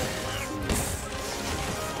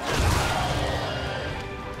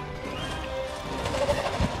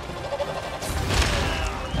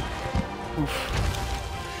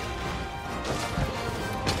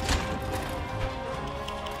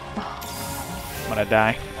 I'm gonna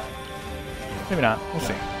die. Maybe not. We'll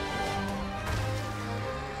see.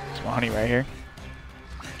 Some honey right here.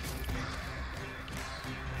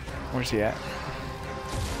 Where's he at?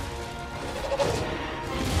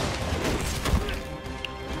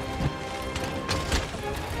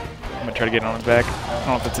 I'm gonna try to get on his back. I don't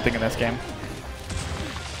know if that's a thing in this game.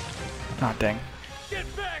 Ah, dang.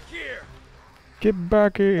 Get back here! Get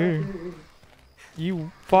back here!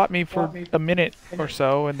 You fought me for a minute or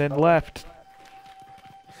so and then left.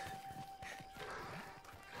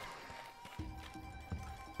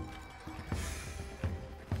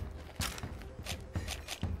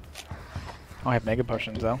 Oh, I have mega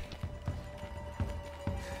potions though.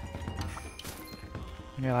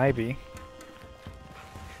 I got Ivy.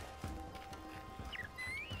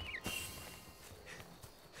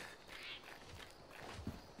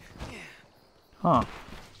 Huh.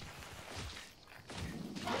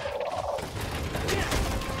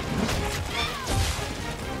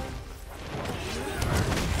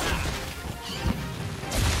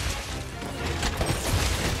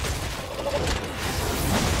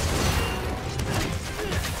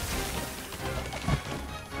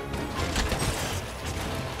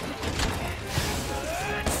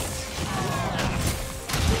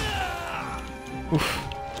 Oof.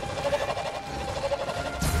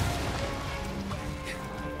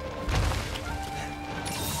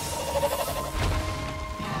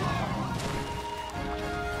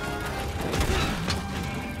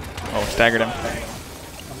 Oh, staggered him.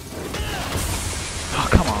 Oh,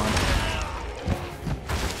 come on.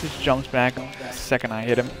 Just jumps back the second I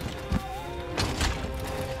hit him.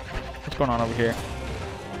 What's going on over here?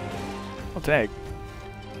 What's an egg?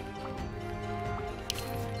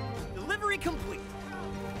 Delivery complete.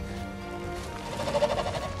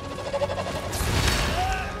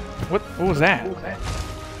 What was that?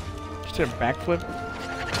 Just did a backflip?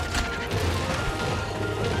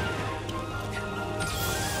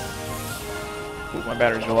 Ooh, my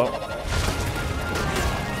batteries are low.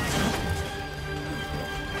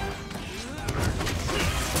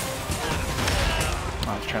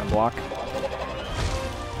 I was trying to block.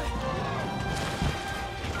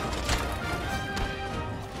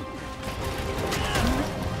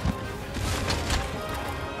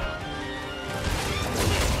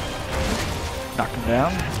 Knocked him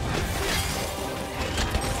down.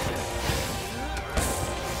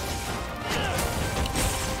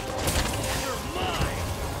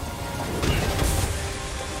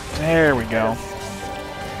 There we go.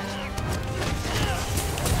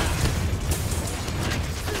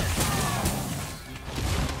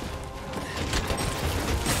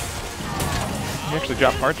 You actually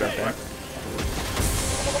dropped parts right there.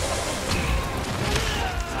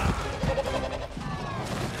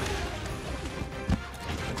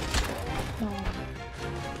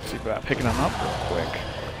 See about picking them up real quick.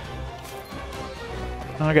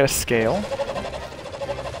 Now I got a scale.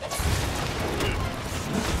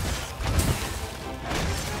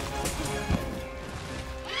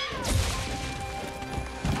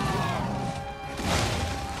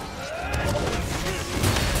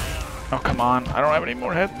 Oh, come on. I don't have any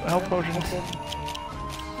more health potions.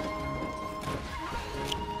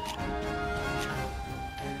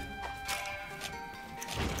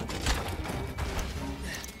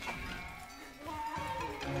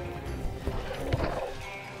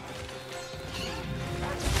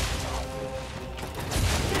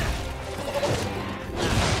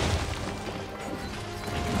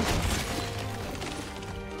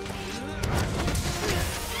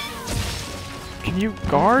 Can you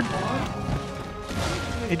guard?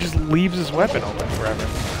 He just leaves his weapon open forever.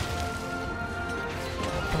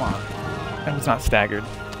 Come on. And it's not staggered.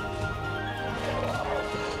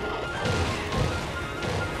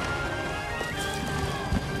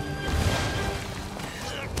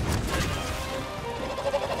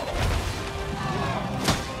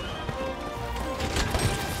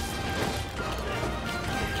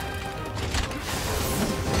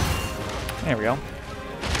 There we go.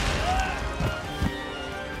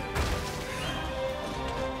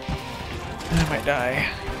 I might die.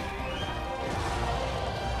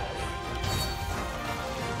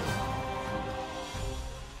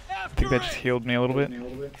 I think that just healed me a little bit.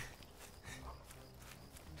 There's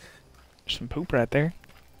some poop right there.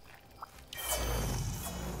 Is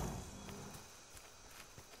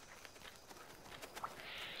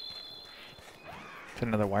it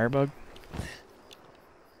another wire bug?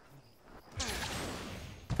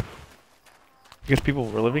 I guess people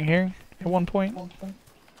were living here at one point.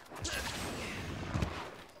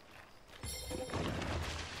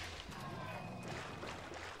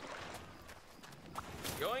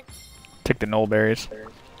 Going? Take the knoll berries.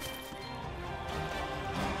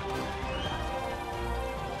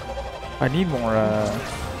 I need more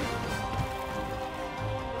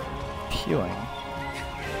healing.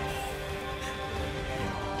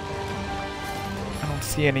 don't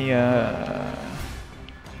see any Herb?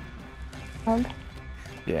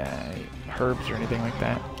 yeah, herbs or anything like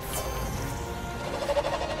that.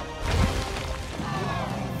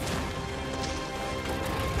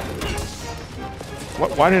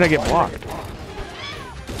 What? Why did I get blocked?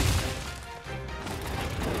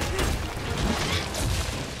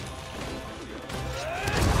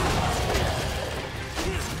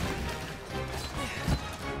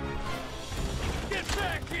 Get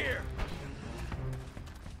back here!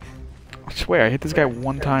 I swear, I hit this guy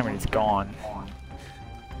one time and he's gone.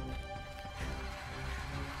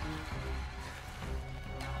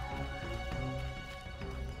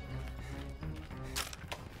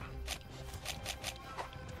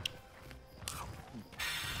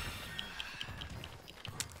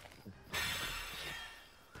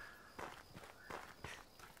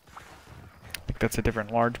 I think that's a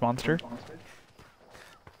different large monster.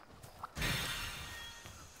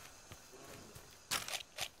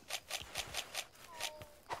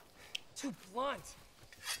 Too blunt.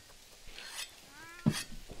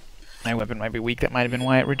 My weapon might be weak, that might have been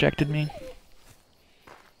why it rejected me.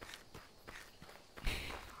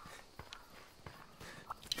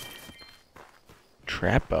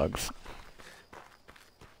 Trap bugs.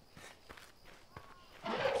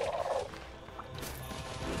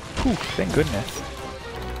 Whew, thank goodness.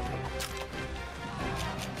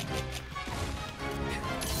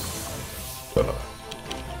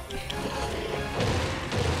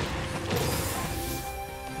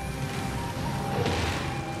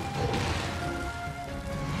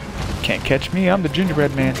 Can't catch me, I'm the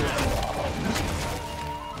gingerbread man.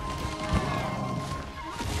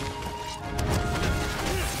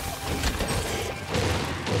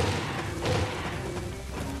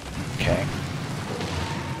 Okay.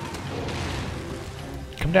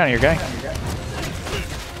 Come down here, guy.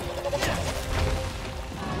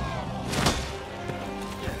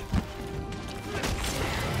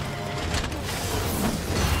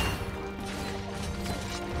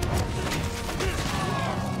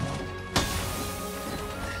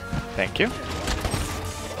 Thank you.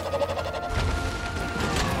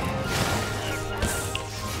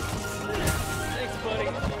 Thanks, buddy.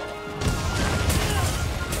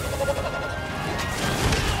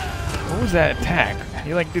 What was that attack?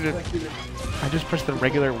 You like did it. I just pressed the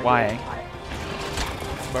regular Y,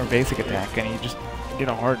 or basic attack, and he just did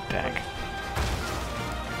a hard attack.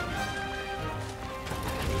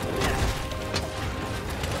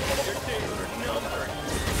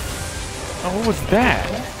 Oh, what was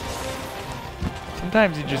that?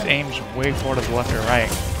 Sometimes he just aims way far to the left or right.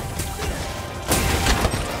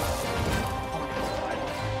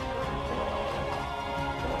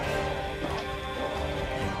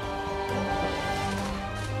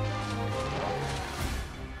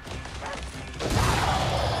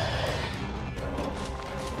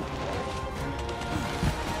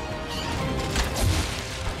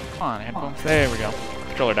 Come on, headphones. There we go.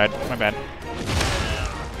 Controller died. My bad.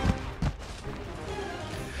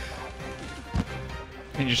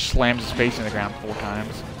 He just slams his face in the ground 4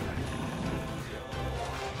 times.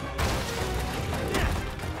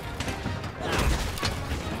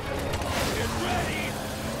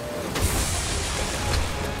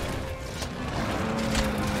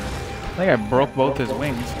 I think I broke both his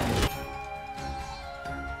wings.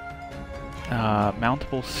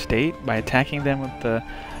 Mountable state by attacking them with the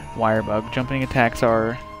wire bug. Jumping attacks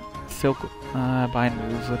are silk bind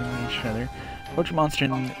moves, letting each other approach a monster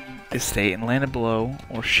in this state and land a blow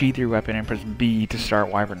or sheath your weapon and press B to start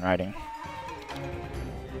wyvern riding.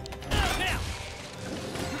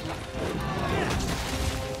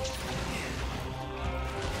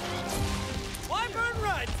 Wyvern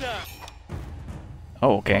ride time!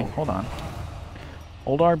 Oh, okay. Hold on.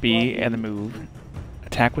 Hold RB and the move.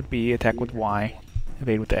 Attack with B, attack with Y,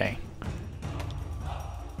 evade with A.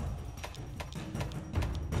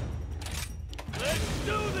 Let's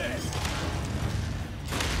do this!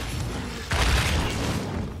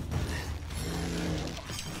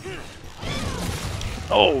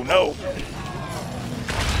 Oh no!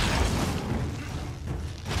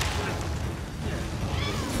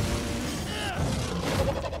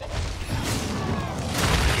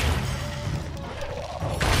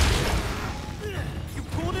 You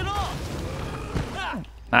pulled it off! Ha!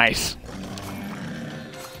 Nice.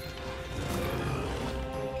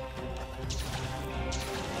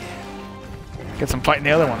 Get some fighting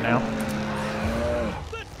the other one now.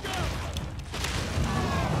 Let's go!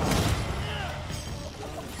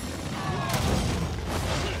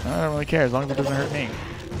 I don't really care as long as it doesn't hurt me.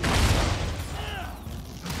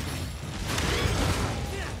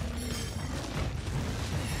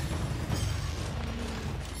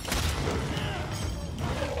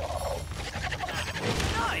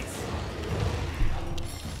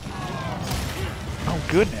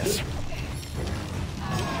 goodness.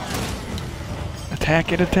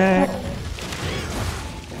 Attack it, attack!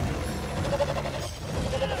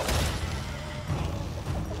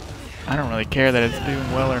 I don't really care that it's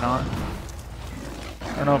doing well or not.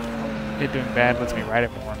 I don't know if it doing bad lets me ride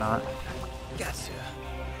it more or not. Gotcha.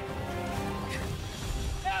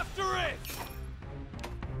 After it!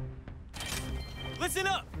 Listen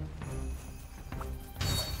up!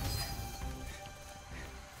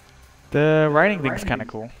 The riding thing's kind of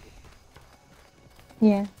cool.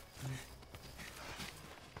 Yeah.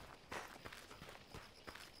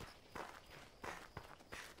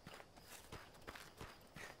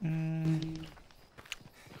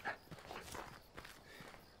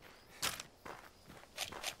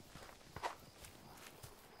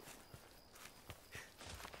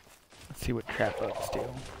 Let's see what trap bugs do.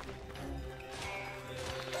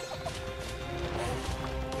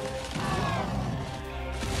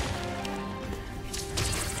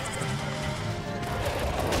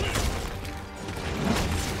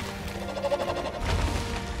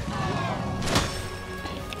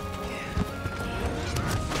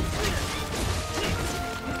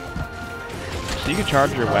 So you can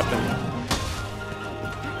charge your weapon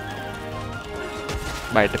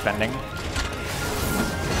by defending.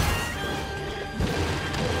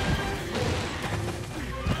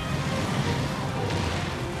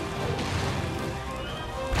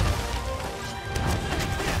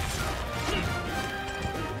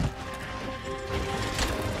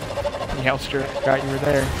 Youngster, forgot you were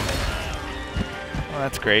there. Oh,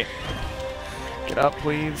 that's great. Get up,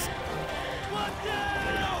 please.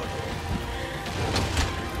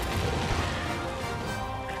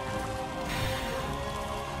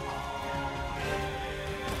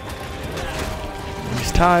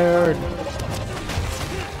 He's tired.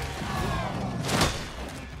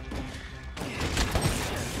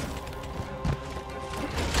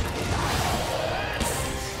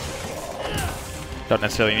 Don't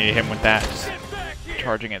necessarily need to hit him with that. Just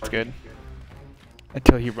charging it's good.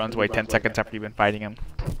 Until he runs away 10 seconds after you've been fighting him.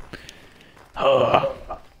 Ugh.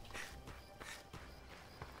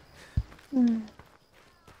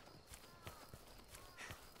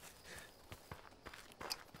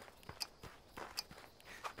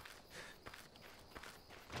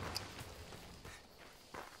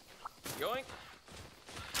 Yoink.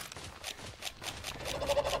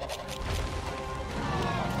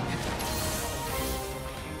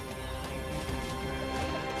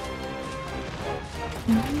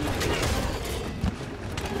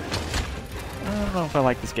 I don't know if I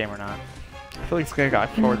like this game or not. I feel like this guy got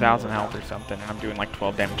 4,000 health or something, and I'm doing like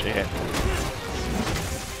 12 damage a hit.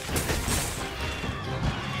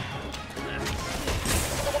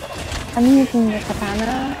 I'm using the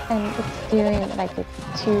katana and it's doing like a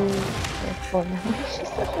 2 or 4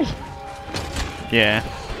 damage. Yeah.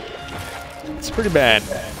 It's pretty bad.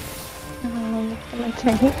 I'm gonna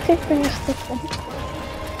try to finish this one.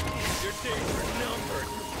 Your days are numbered.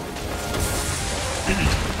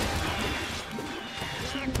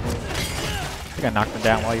 I think I knocked him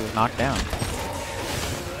down while he was knocked down.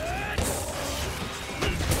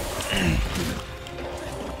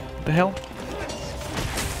 What the hell?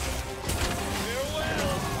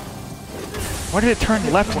 Why did it turn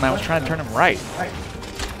left when I was trying to turn him right? I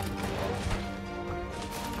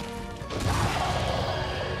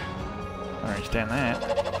don't understand that.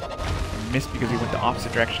 I missed because he went the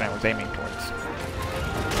opposite direction I was aiming towards.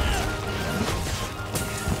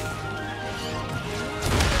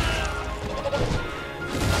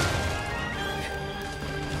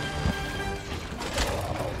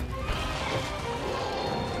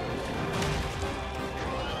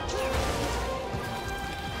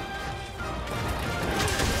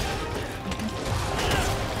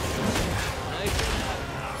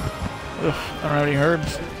 Ugh, I don't have any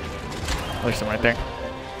herbs. At least I'm right there.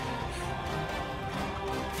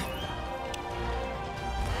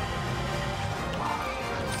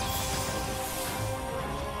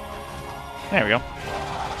 There we go.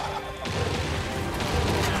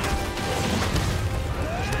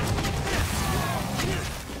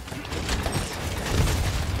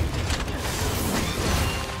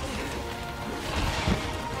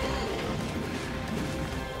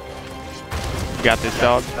 You got this,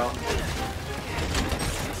 dog.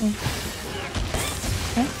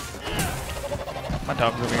 My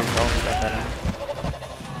dog's over here, so I'll step that in.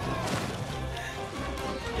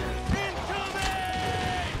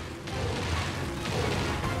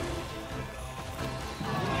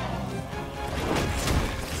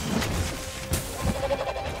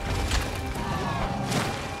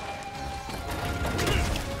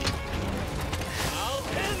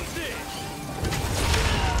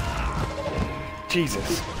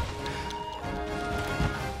 Jesus.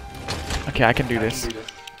 Okay, I can do this. In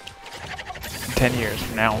 10 years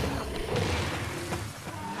from now.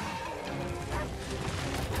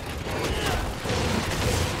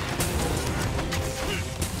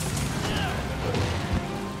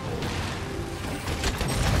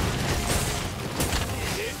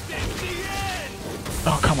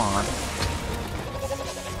 Oh, come on.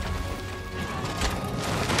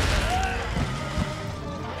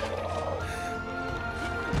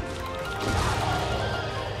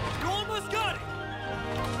 You almost got it!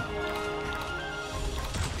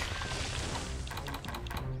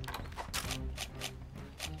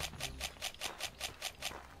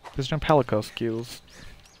 There's no Palico skills.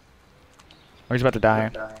 Oh, he's about to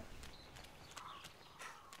die.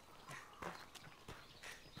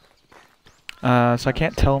 So I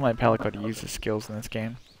can't tell my Palico to use his skills in this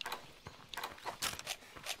game.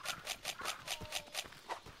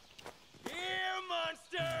 Here,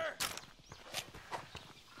 monster!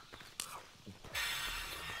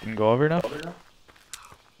 Didn't go over enough?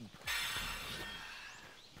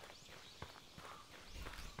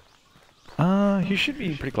 He should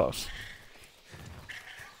be pretty close.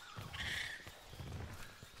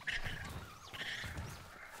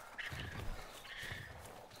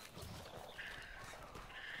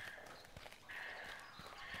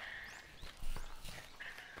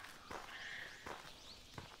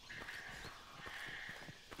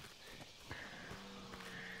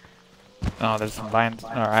 Oh, there's some vines, or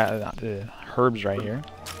herbs right here.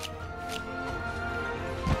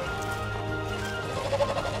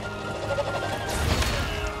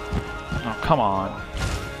 Oh, come on.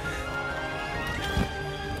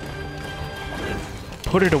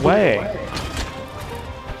 Put it away.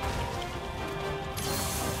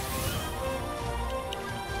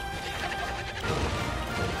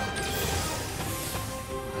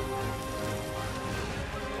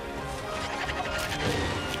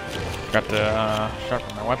 Got to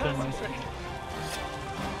sharpen my weapon.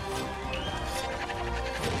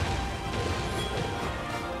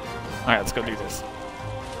 Alright, let's go do this.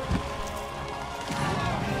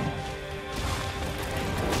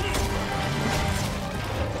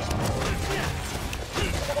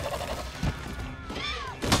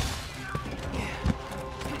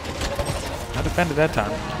 I defended that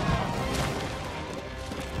time.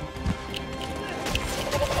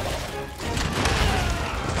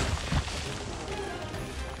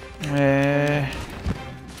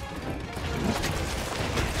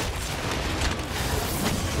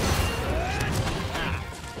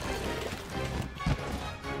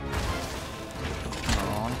 Come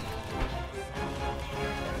on.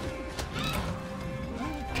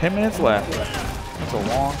 10 minutes left. That's a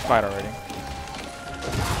long fight already.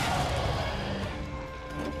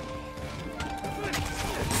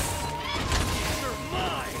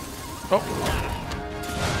 Oh.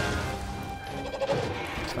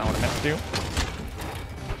 That's not what I meant to do.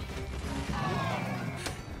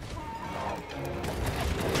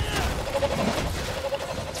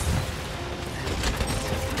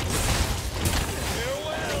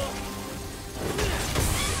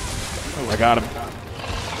 Oh, I got him.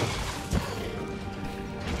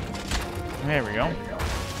 There we go.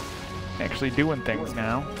 Actually doing things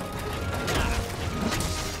now.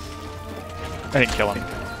 I didn't kill him.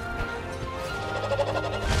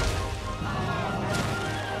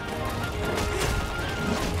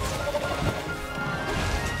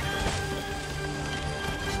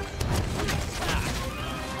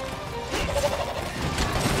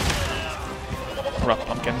 Rough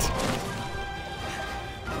pumpkins.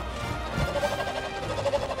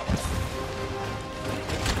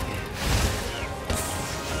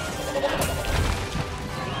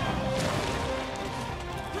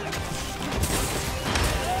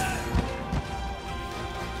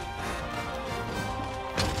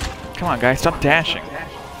 Come on, guys, stop dashing. I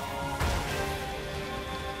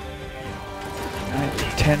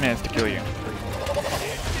had 10 minutes to kill you.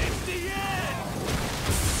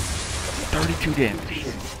 32 damage.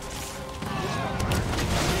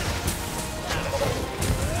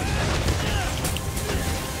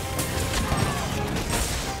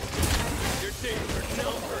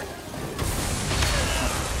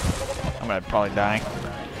 I'm gonna probably die.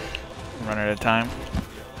 Run out of time.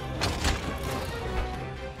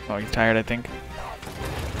 Oh, he's tired, I think.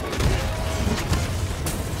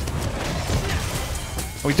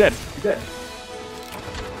 Oh, he's dead. He's dead.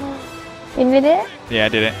 Did we do it? Yeah, I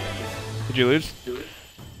did it. Did you lose?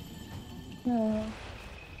 No.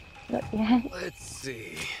 Not yet. Let's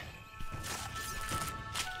see.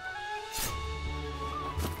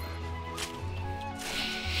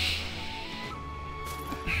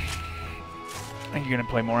 you gonna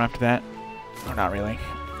play more after that? Or not really?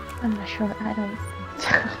 I'm not sure. I don't.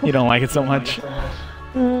 You don't like it so much?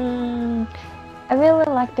 I really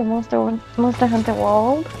like the Monster Hunter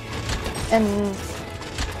World, and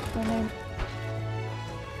when I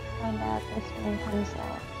found out this one comes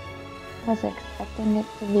out, I was expecting it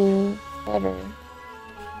to be better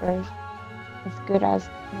or as good as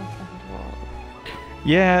Monster Hunter World.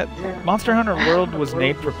 Yeah, Monster Hunter World was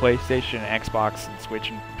made for PlayStation, Xbox, and Switch,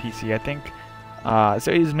 and PC, I think.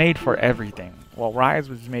 So it was made for everything. Well, Rise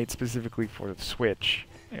was made specifically for the Switch,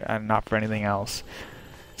 and not for anything else.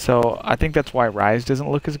 So I think that's why Rise doesn't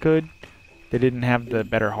look as good. They didn't have the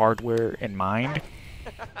better hardware in mind.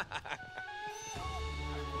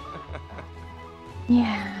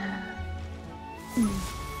 Yeah.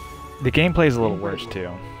 The gameplay is a little worse too.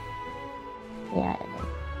 Yeah.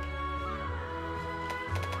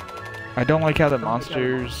 I don't like how the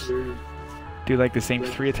monsters do like the same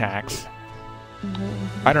 3 attacks.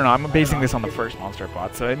 I don't know, I'm basing this on the first monster I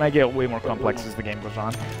fought, so it might get way more complex as the game goes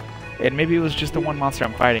on. And maybe it was just the one monster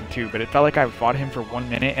I'm fighting too, but it felt like I fought him for 1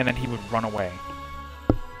 minute and then he would run away.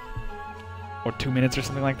 Or 2 minutes or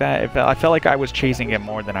something like that. I felt like I was chasing him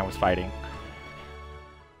more than I was fighting.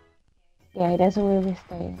 Yeah, it doesn't really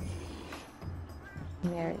stay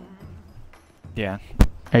there. Yeah.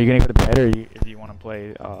 Are you gonna go to bed, or do you want to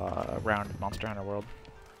play a round of Monster Hunter World?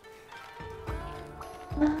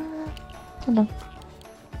 Hold on.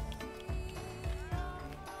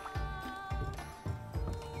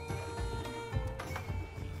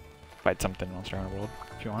 Fight something in Monster Hunter World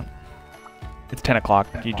if you want. It's 10 o'clock.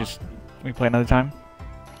 We play another time?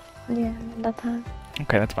 Yeah, that time.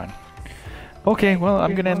 Okay, that's fine. Okay, well,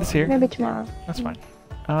 I'm gonna end this here. Maybe tomorrow. That's fine.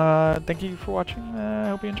 Thank you for watching. I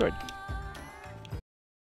hope you enjoyed.